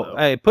will. Well,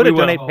 put a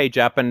donate page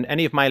up, and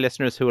any of my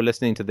listeners who are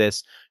listening to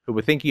this, who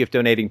were thinking of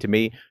donating to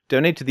me,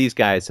 donate to these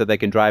guys so they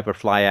can drive or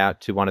fly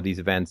out to one of these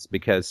events,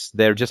 because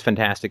they're just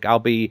fantastic. I'll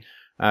be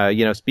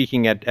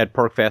speaking at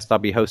PorcFest. I'll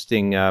be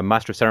hosting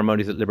Master of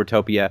Ceremonies at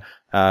Libertopia.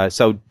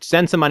 So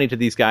send some money to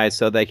these guys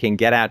so they can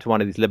get out to one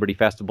of these Liberty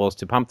festivals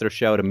to pump their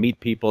show, to meet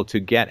people, to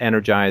get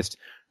energized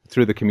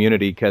through the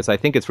community, because I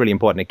think it's really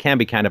important. It can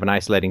be kind of an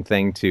isolating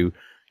thing to,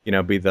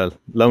 be the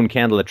lone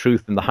candle of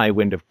truth in the high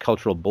wind of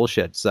cultural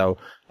bullshit. So,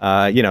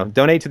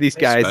 donate to these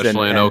guys and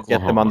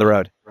get them on the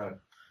road. Right.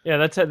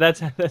 Yeah,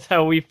 that's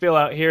how we feel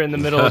out here in the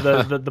middle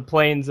of the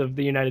plains of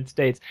the United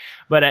States.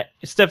 But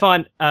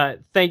Stefan,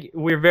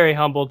 we're very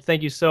humbled.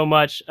 Thank you so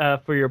much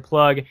for your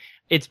plug.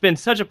 It's been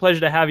such a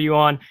pleasure to have you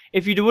on.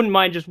 If you wouldn't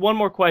mind, just one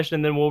more question,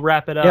 and then we'll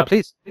wrap it up. Yeah,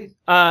 please.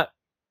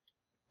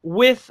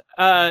 With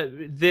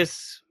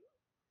this,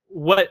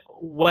 what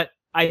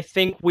I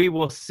think we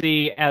will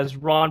see as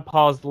Ron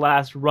Paul's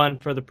last run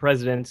for the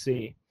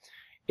presidency,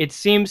 it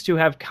seems to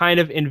have kind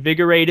of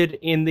invigorated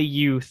in the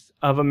youth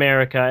of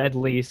America, at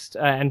least,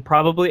 and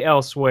probably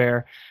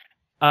elsewhere,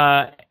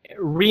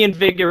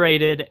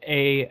 reinvigorated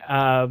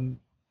an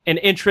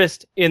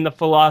interest in the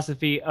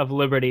philosophy of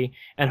liberty,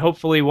 and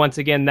hopefully, once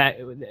again, that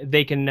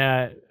they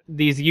can,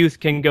 these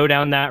youth can go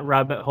down that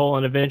rabbit hole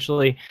and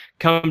eventually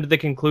come to the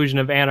conclusion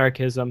of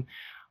anarchism.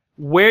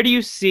 Where do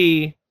you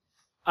see?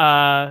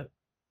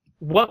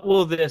 What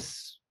will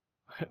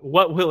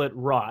it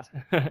rot?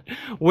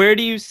 Where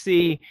do you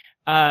see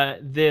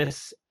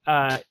this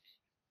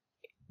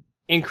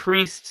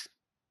increased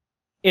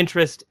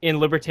interest in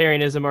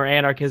libertarianism or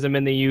anarchism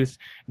in the youth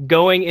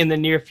going in the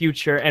near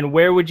future, and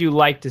where would you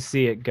like to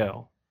see it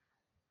go?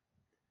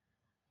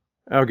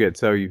 Oh, good.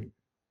 So you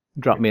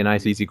dropped me a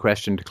nice, easy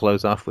question to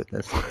close off with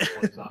this.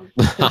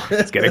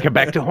 It's going to come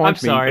back to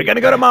haunt me. We're going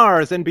to go to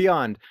Mars and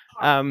beyond.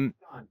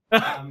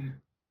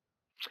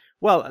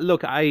 Well,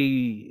 look,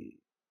 I'm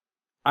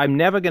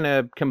never going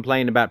to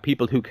complain about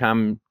people who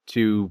come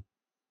to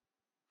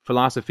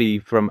philosophy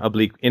from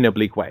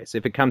oblique ways.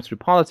 If it comes through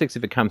politics,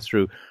 if it comes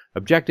through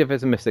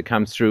objectivism, if it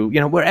comes through,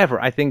 wherever,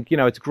 I think,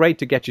 it's great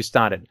to get you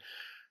started.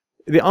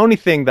 The only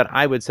thing that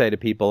I would say to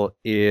people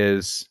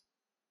is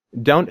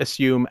don't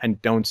assume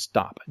and don't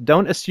stop.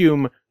 Don't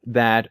assume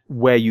that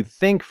where you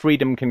think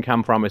freedom can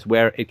come from is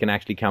where it can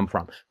actually come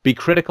from. Be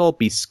critical,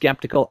 be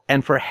skeptical,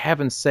 and for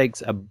heaven's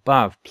sakes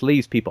above,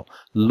 please, people,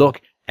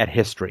 look at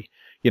history.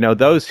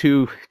 Those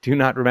who do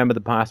not remember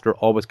the past are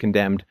always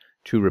condemned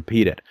to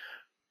repeat it.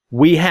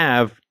 We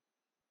have,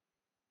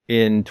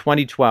 in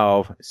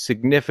 2012,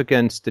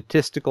 significant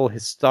statistical,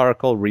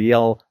 historical,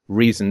 real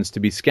reasons to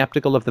be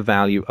skeptical of the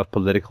value of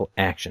political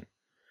action.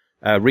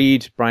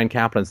 Read Brian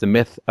Kaplan's The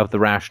Myth of the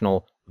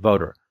Rational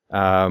Voter.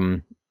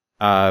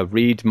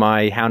 Read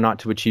my How Not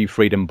to Achieve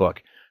Freedom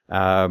book.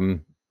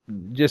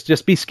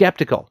 Just be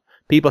skeptical.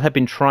 People have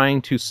been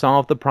trying to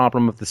solve the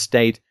problem of the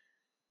state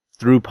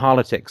through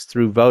politics,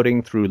 through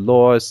voting, through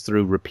laws,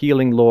 through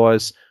repealing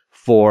laws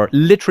for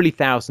literally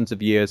thousands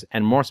of years,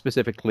 and more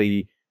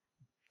specifically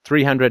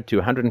 300 to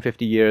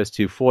 150 years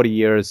to 40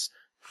 years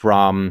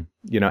from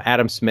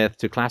Adam Smith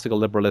to classical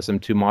liberalism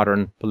to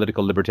modern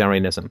political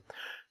libertarianism.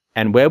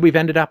 And where we've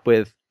ended up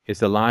with is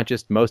the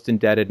largest, most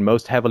indebted,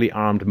 most heavily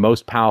armed,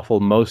 most powerful,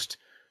 most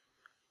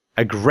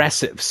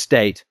aggressive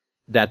state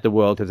that the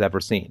world has ever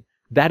seen.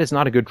 That is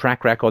not a good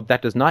track record.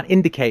 That does not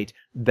indicate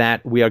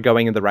that we are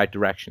going in the right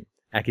direction.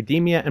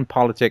 Academia and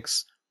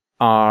politics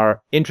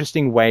are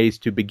interesting ways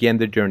to begin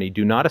the journey.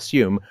 Do not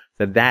assume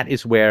that that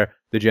is where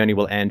the journey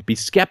will end. Be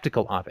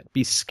skeptical of it.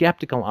 Be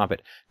skeptical of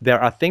it.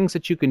 There are things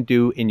that you can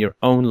do in your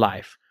own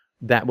life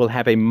that will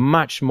have a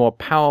much more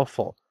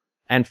powerful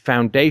and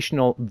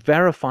foundational,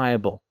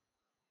 verifiable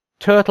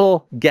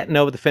turtle getting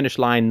over the finish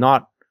line,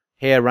 not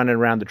hare running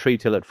around the tree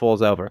till it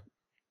falls over,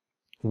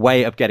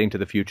 way of getting to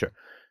the future.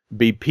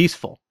 Be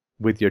peaceful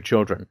with your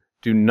children.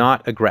 Do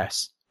not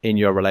aggress in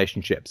your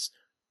relationships.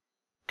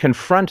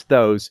 Confront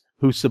those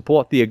who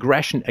support the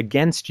aggression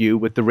against you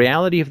with the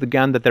reality of the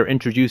gun that they're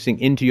introducing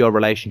into your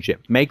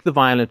relationship. Make the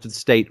violence of the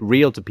state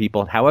real to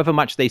people. However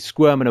much they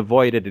squirm and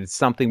avoid it, it's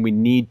something we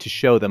need to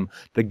show them.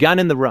 The gun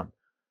in the room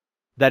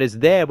that is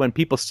there when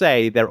people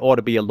say there ought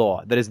to be a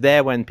law, that is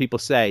there when people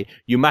say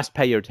you must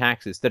pay your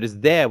taxes, that is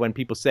there when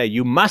people say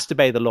you must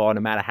obey the law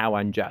no matter how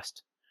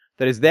unjust,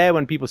 that is there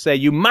when people say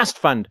you must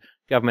fund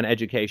government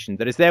education,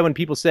 that is there when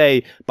people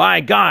say,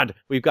 by God,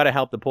 we've got to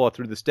help the poor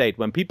through the state,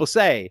 when people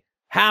say,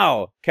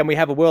 how can we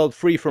have a world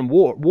free from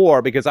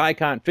war because I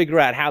can't figure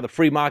out how the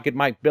free market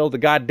might build a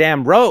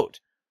goddamn road.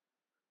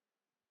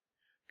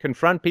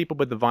 Confront people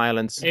with the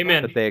violence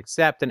Amen. that they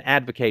accept and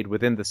advocate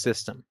within the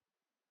system.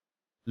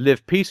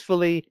 Live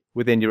peacefully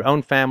within your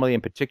own family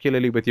and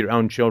particularly with your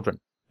own children.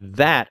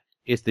 That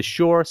is the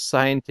sure,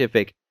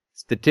 scientific,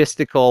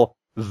 statistical,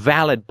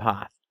 valid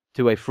path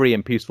to a free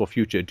and peaceful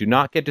future. Do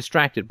not get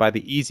distracted by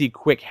the easy,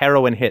 quick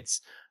heroin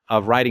hits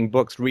of writing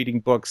books,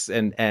 reading books,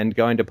 and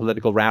going to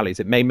political rallies.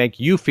 It may make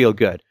you feel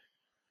good,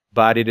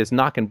 but it is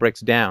knocking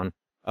bricks down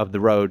of the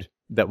road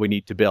that we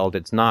need to build.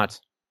 It's not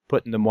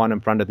putting them one in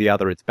front of the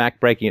other. It's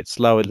backbreaking. It's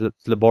slow.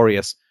 It's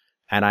laborious.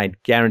 And I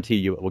guarantee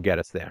you it will get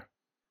us there.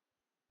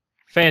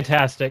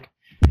 Fantastic.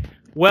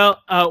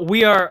 Well,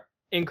 we are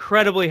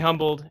incredibly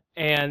humbled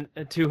and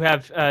to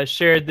have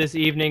shared this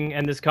evening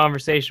and this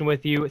conversation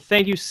with you.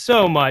 Thank you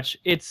so much.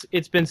 It's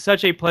been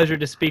such a pleasure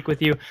to speak with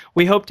you.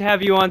 We hope to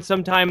have you on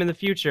sometime in the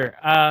future.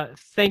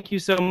 Thank you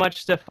so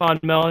much, Stefan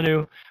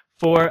Molyneux,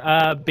 for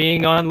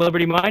being on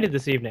Liberty Minded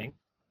this evening.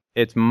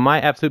 It's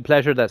my absolute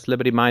pleasure. That's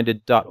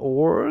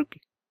libertyminded.org.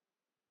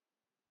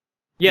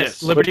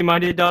 Yes,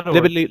 libertyminded.org.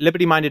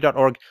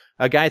 Libertyminded.org.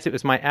 Guys, it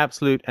was my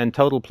absolute and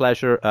total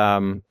pleasure.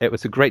 It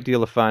was a great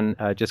deal of fun.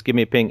 Just give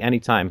me a ping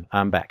anytime.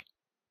 I'm back.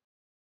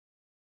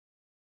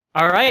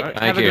 All right.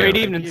 Have a great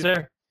Thank evening, you.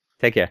 sir.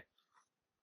 Take care.